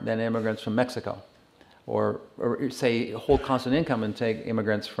more than immigrants from Mexico? Or say, hold constant income and take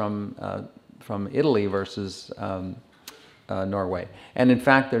immigrants from Italy versus Norway. And in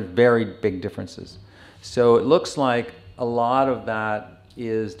fact, there's very big differences. So it looks like a lot of that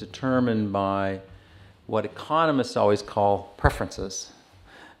is determined by what economists always call preferences,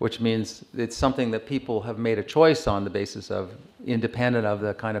 which means it's something that people have made a choice on the basis of, independent of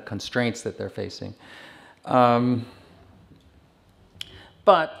the kind of constraints that they're facing.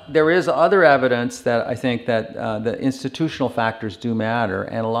 But there is other evidence that I think that the institutional factors do matter,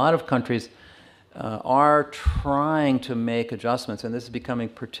 and a lot of countries are trying to make adjustments, and this is becoming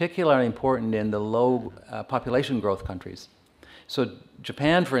particularly important in the low population growth countries. So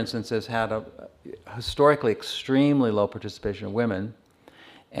Japan, for instance, has had a historically extremely low participation of women,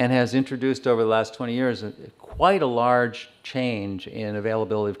 and has introduced over the last 20 years quite a large change in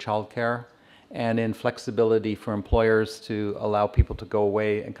availability of childcare and in flexibility for employers to allow people to go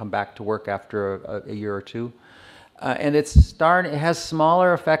away and come back to work after a year or two. And it has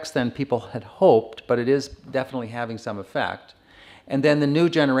smaller effects than people had hoped, but it is definitely having some effect. And then the new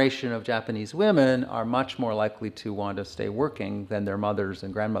generation of Japanese women are much more likely to want to stay working than their mothers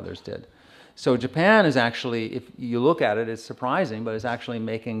and grandmothers did. So Japan is actually, if you look at it, it's surprising, but it's actually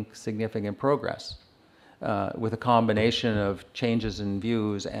making significant progress with a combination of changes in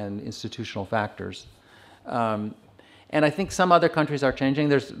views and institutional factors. And I think some other countries are changing.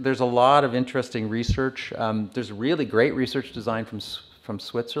 There's a lot of interesting research. There's really great research design from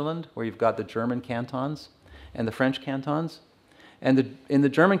Switzerland, where you've got the German cantons and the French cantons. And in the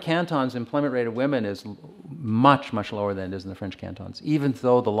German cantons, employment rate of women is much, much lower than it is in the French cantons, even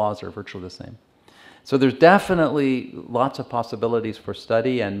though the laws are virtually the same. So there's definitely lots of possibilities for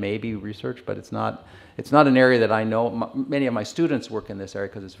study and maybe research, but it's not an area that I know. Many of my students work in this area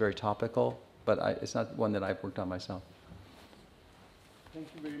because it's very topical, but it's not one that I've worked on myself. Thank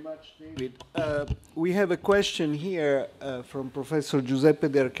you very much, David. We have a question here from Professor Giuseppe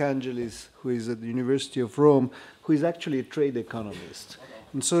De Arcangelis, who is at the University of Rome, who is actually a trade economist.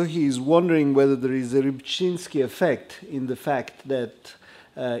 And so he is wondering whether there is a Rybczynski effect in the fact that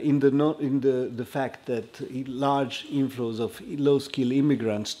the fact that large inflows of low-skilled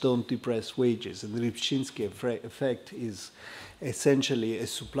immigrants don't depress wages. And the Rybczynski effect is essentially a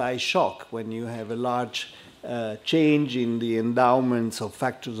supply shock when you have a large change in the endowments of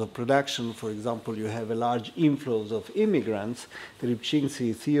factors of production. For example, you have a large inflows of immigrants. The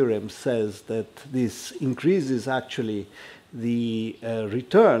Rybczynski theorem says that this increases actually the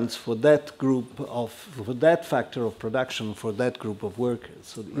returns for that for that factor of production for that group of workers.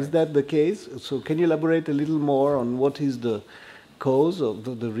 So right. Is that the case? So can you elaborate a little more on what is the cause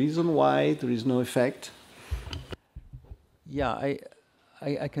of the reason why there is no effect? Yeah,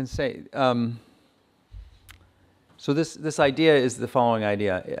 I can say. So this idea is the following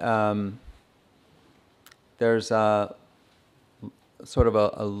idea. There's a sort of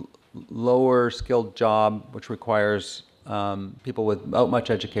a lower skilled job which requires people without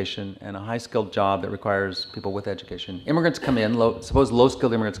much education, and a high skilled job that requires people with education. Immigrants come in, suppose low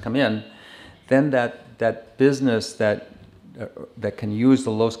skilled immigrants come in, then that business that can use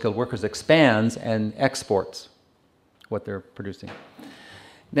the low skilled workers expands and exports what they're producing.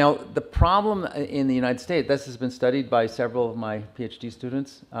 Now, the problem in the United States, this has been studied by several of my PhD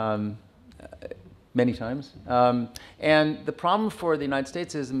students many times. And the problem for the United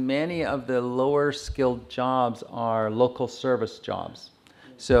States is many of the lower skilled jobs are local service jobs.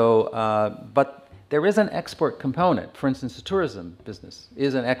 So, but there is an export component. For instance, the tourism business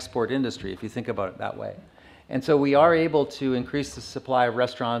is an export industry, if you think about it that way. And so we are able to increase the supply of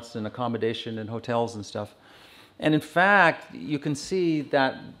restaurants and accommodation and hotels and stuff. And in fact, you can see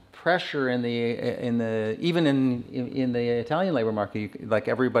that pressure even in the Italian labor market. Like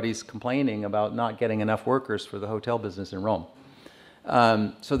everybody's complaining about not getting enough workers for the hotel business in Rome.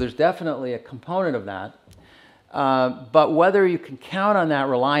 So there's definitely a component of that. But whether you can count on that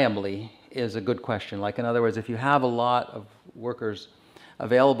reliably is a good question. Like in other words, if you have a lot of workers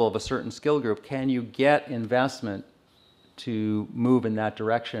available of a certain skill group, can you get investment to move in that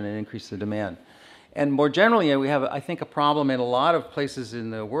direction and increase the demand? And more generally, we have, I think, a problem in a lot of places in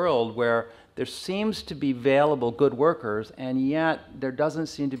the world where there seems to be available good workers, and yet there doesn't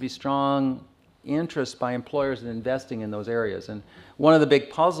seem to be strong interest by employers in investing in those areas. And one of the big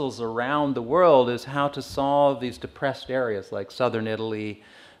puzzles around the world is how to solve these depressed areas like southern Italy,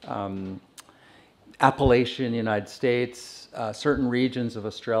 Appalachian United States, certain regions of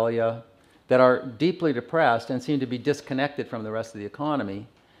Australia that are deeply depressed and seem to be disconnected from the rest of the economy.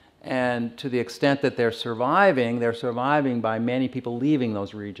 And to the extent that they're surviving by many people leaving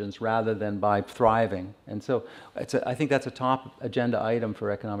those regions rather than by thriving. And so I think that's a top agenda item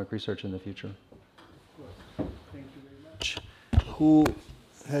for economic research in the future. Thank you very much. Who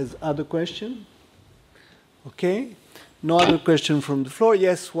has other question? Okay. No other question from the floor.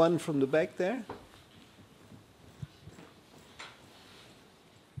 Yes, one from the back there.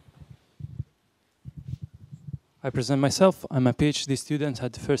 I present myself. I'm a PhD student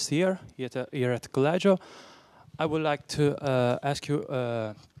at the first year here at Collegio. I would like to ask you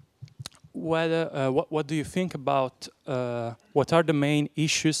what do you think about what are the main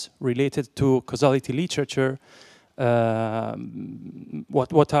issues related to causality literature? What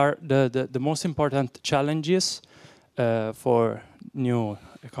are the most important challenges for new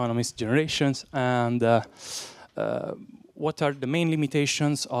economist generations, and what are the main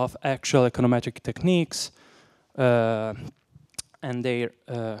limitations of actual econometric techniques? And their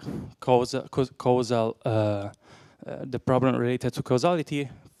the problem related to causality,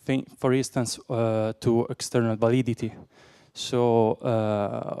 for instance, to external validity. So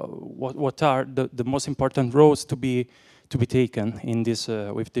what are the most important roads to be taken in this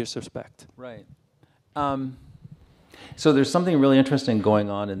with this respect? Right. So there's something really interesting going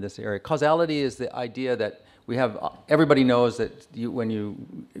on in this area. Causality is the idea that we have, everybody knows that when you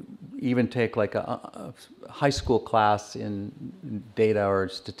even take like a high school class in data or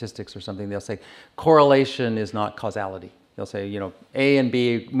statistics or something, they'll say correlation is not causality. They'll say, you know, A and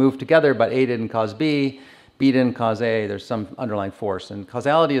B moved together, but A didn't cause B, B didn't cause A, there's some underlying force. And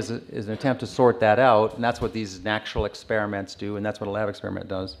causality is an attempt to sort that out, and that's what these natural experiments do, and that's what a lab experiment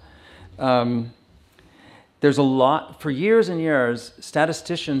does. There's a lot, for years and years,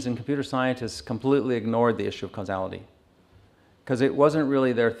 statisticians and computer scientists completely ignored the issue of causality because it wasn't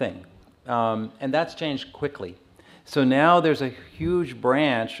really their thing. And that's changed quickly. So now there's a huge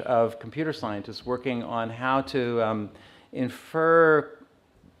branch of computer scientists working on how to infer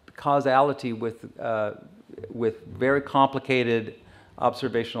causality with very complicated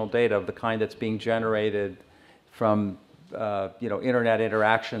observational data of the kind that's being generated from you know, internet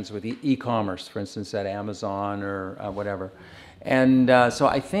interactions with e-commerce, for instance, at Amazon or whatever. And so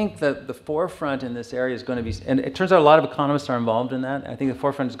I think that the forefront in this area is going to be, and it turns out a lot of economists are involved in that. I think the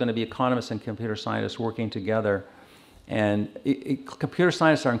forefront is going to be economists and computer scientists working together. And computer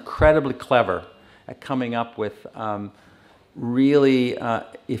scientists are incredibly clever at coming up with really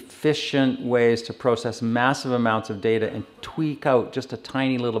efficient ways to process massive amounts of data and tweak out just a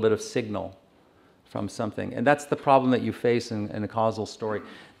tiny little bit of signal from something. And that's the problem that you face in a causal story.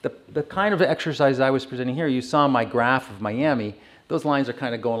 The kind of exercise I was presenting here, you saw my graph of Miami, those lines are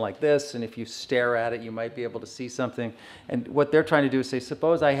kind of going like this, and if you stare at it, you might be able to see something. And what they're trying to do is say,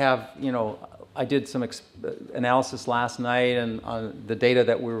 suppose I have, you know, I did some analysis last night and on the data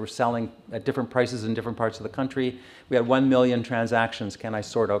that we were selling at different prices in different parts of the country. We had 1 million transactions. Can I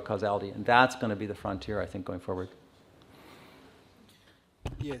sort out causality? And that's going to be the frontier, I think, going forward.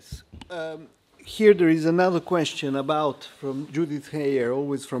 Yes. Here there is another question about, from Judith Heyer,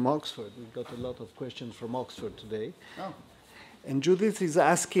 always from Oxford. We've got a lot of questions from Oxford today. Oh. And Judith is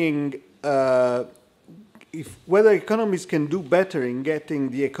asking whether economists can do better in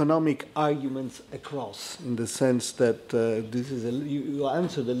getting the economic arguments across, in the sense that this is you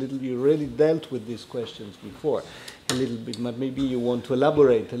answered a little, you already dealt with these questions before a little bit, but maybe you want to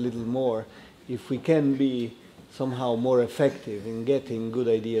elaborate a little more if we can be somehow more effective in getting good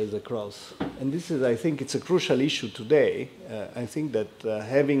ideas across. And this is, I think, it's a crucial issue today. I think that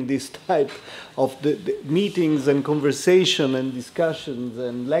having this type of the meetings and conversation and discussions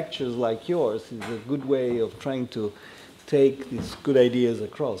and lectures like yours is a good way of trying to take these good ideas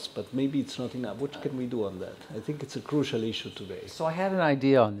across, but maybe it's not enough. What can we do on that? I think it's a crucial issue today. So I had an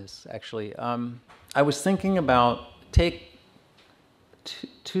idea on this, actually. I was thinking about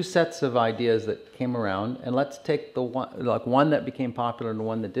two sets of ideas that came around, and let's take the one that became popular and the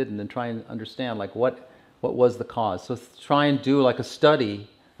one that didn't, and try and understand like what was the cause. So try and do like a study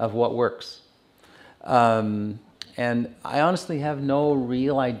of what works. And I honestly have no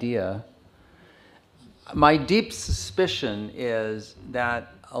real idea. My deep suspicion is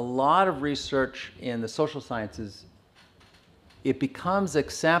that a lot of research in the social sciences, it becomes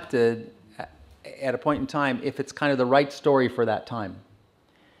accepted at a point in time if it's kind of the right story for that time.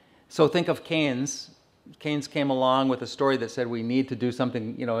 So think of Keynes. Keynes came along with a story that said we need to do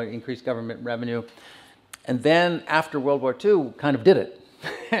something, you know, increase government revenue. And then after World War II, kind of did it.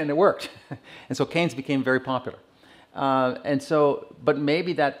 And it worked. And so Keynes became very popular. And so, but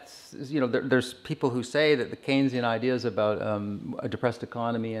maybe that's, you know, there's people who say that the Keynesian ideas about a depressed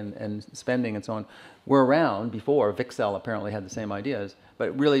economy and spending and so on were around before. Wicksell apparently had the same ideas, but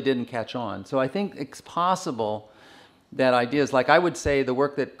it really didn't catch on. So I think it's possible that ideas, like I would say the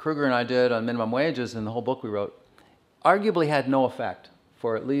work that Kruger and I did on minimum wages and the whole book we wrote, arguably had no effect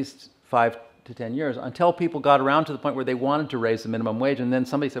for at least 5 to 10 years until people got around to the point where they wanted to raise the minimum wage, and then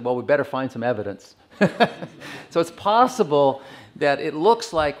somebody said, well, we better find some evidence. So it's possible that it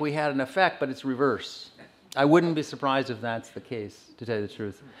looks like we had an effect, but it's reverse. I wouldn't be surprised if that's the case, to tell you the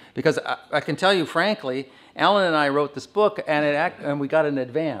truth. Because I can tell you frankly, Alan and I wrote this book, and we got an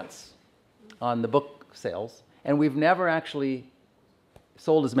advance on the book sales. And we've never actually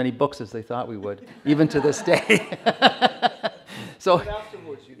sold as many books as they thought we would, even to this day. So, but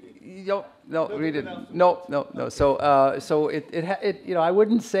afterwards you did. No, we didn't. No. So, so it, you know, I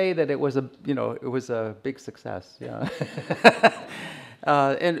wouldn't say that it was a, you know, it was a big success. Yeah.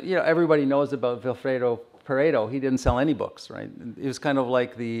 And you know, everybody knows about Vilfredo Pareto. He didn't sell any books, right? It was kind of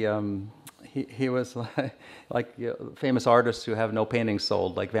like the. He was like you know, famous artists who have no paintings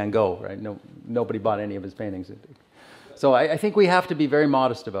sold, like Van Gogh, right? Nobody bought any of his paintings. So I think we have to be very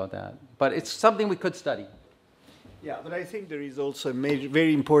modest about that. But it's something we could study. Yeah, but I think there is also a major,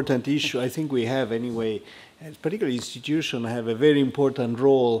 very important issue. I think we have anyway, particularly institutions have a very important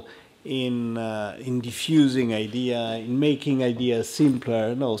role in diffusing idea, in making ideas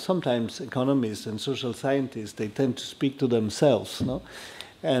simpler. No, sometimes economists and social scientists, they tend to speak to themselves, no?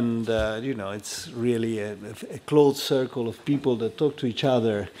 And, you know, it's really a closed circle of people that talk to each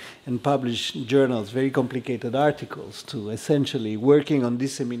other and publish journals, very complicated articles to essentially working on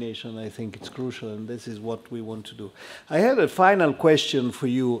dissemination. I think it's crucial, and this is what we want to do. I had a final question for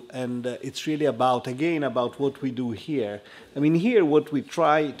you, and it's really about, again, about what we do here. I mean, here what we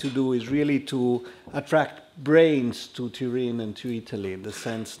try to do is really to attract brains to Turin and to Italy, in the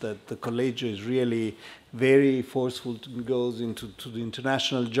sense that the Collegio is really very forceful, goes into the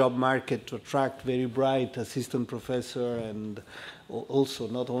international job market to attract very bright assistant professor, and also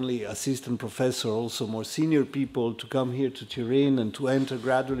not only assistant professor, also more senior people to come here to Turin and to enter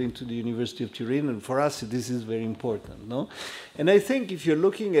gradually into the University of Turin. And for us, this is very important, no? And I think if you're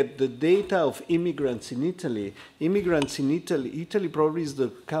looking at the data of immigrants in Italy, Italy probably is the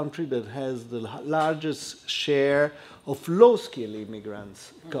country that has the largest share of low-skill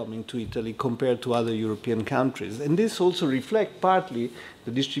immigrants coming to Italy compared to other European countries. And this also reflects partly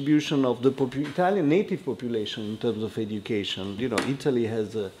the distribution of the Italian native population in terms of education. You know, Italy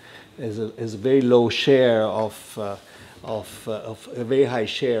has a very low share of a very high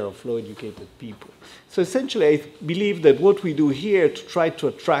share of low-educated people. So essentially, I believe that what we do here to try to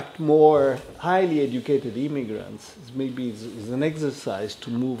attract more highly educated immigrants is an exercise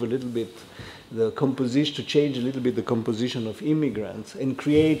to move a little bit the composition, to change a little bit the composition of immigrants and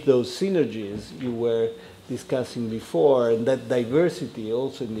create those synergies you were discussing before, and that diversity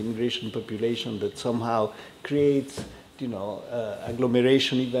also in the immigration population that somehow creates, you know,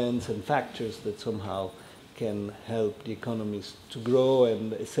 agglomeration events and factors that somehow can help the economies to grow.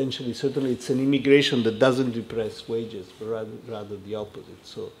 And essentially, certainly it's an immigration that doesn't depress wages, but rather the opposite.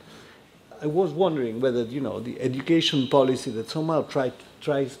 So I was wondering whether, you know, the education policy that somehow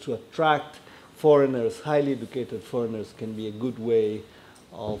tries to attract foreigners, highly educated foreigners, can be a good way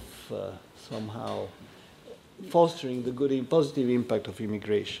of somehow fostering the good and positive impact of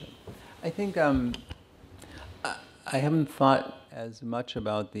immigration. I think I haven't thought as much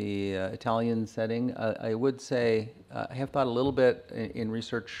about the Italian setting. I would say I have thought a little bit in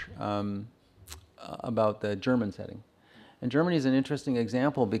research about the German setting. And Germany is an interesting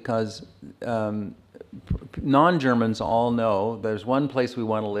example because non-Germans all know there's one place we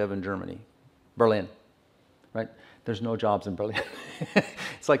want to live in Germany: Berlin, right? There's no jobs in Berlin.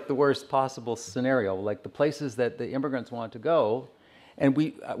 It's like the worst possible scenario, like the places that the immigrants want to go. And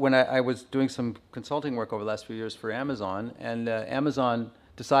when I was doing some consulting work over the last few years for Amazon, and Amazon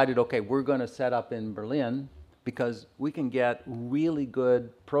decided, okay, we're going to set up in Berlin because we can get really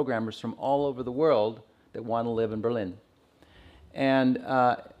good programmers from all over the world that want to live in Berlin. And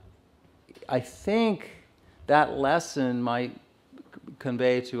I think that lesson might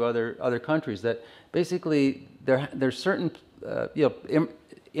convey to other countries that basically there's certain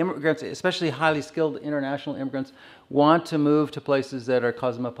immigrants, especially highly skilled international immigrants, want to move to places that are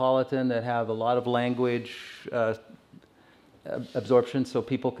cosmopolitan, that have a lot of language absorption, so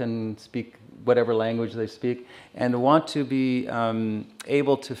people can speak whatever language they speak, and want to be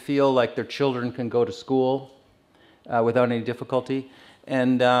able to feel like their children can go to school without any difficulty.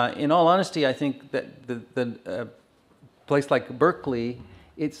 And in all honesty, I think that the place like Berkeley,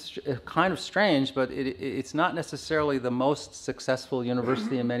 it's kind of strange, but it's not necessarily the most successful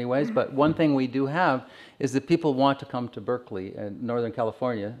university in many ways. But one thing we do have is that people want to come to Berkeley in Northern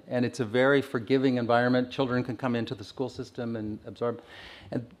California, and it's a very forgiving environment. Children can come into the school system and absorb.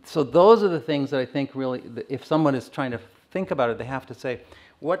 And so those are the things that I think really, if someone is trying to think about it, they have to say,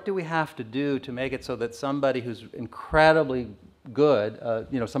 what do we have to do to make it so that somebody who's incredibly good,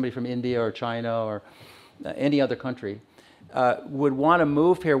 somebody from India or China or any other country, would want to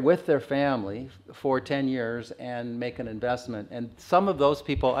move here with their family for 10 years and make an investment. And some of those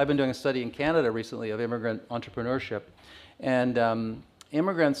people, I've been doing a study in Canada recently of immigrant entrepreneurship, and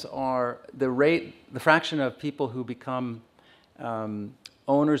immigrants are the fraction of people who become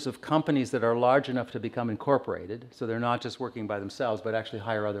owners of companies that are large enough to become incorporated, so they're not just working by themselves, but actually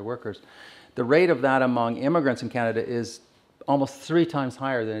hire other workers. The rate of that among immigrants in Canada is almost 3 times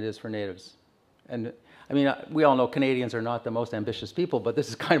higher than it is for natives. And I mean, we all know Canadians are not the most ambitious people, but this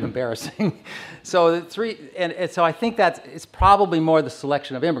is kind of embarrassing. So so I think that it's probably more the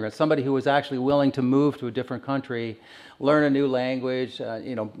selection of immigrants, somebody who is actually willing to move to a different country, learn a new language.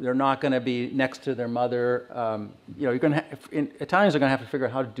 They're not going to be next to their mother. You're going to Italians are going to have to figure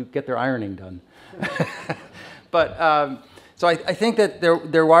out how to get their ironing done. But So I think that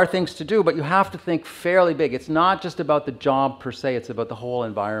there are things to do, but you have to think fairly big. It's not just about the job per se, it's about the whole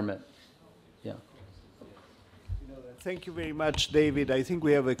environment. Yeah. Thank you very much, David. I think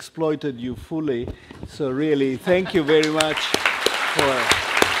we have exploited you fully. So really, thank you very much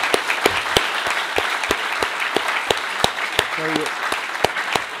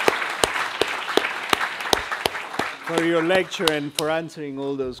for your lecture and for answering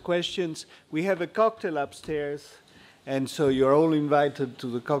all those questions. We have a cocktail upstairs, and so you're all invited to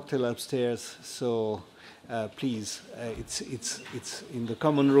the cocktail upstairs. So please, it's in the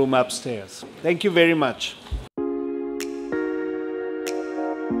common room upstairs. Thank you very much.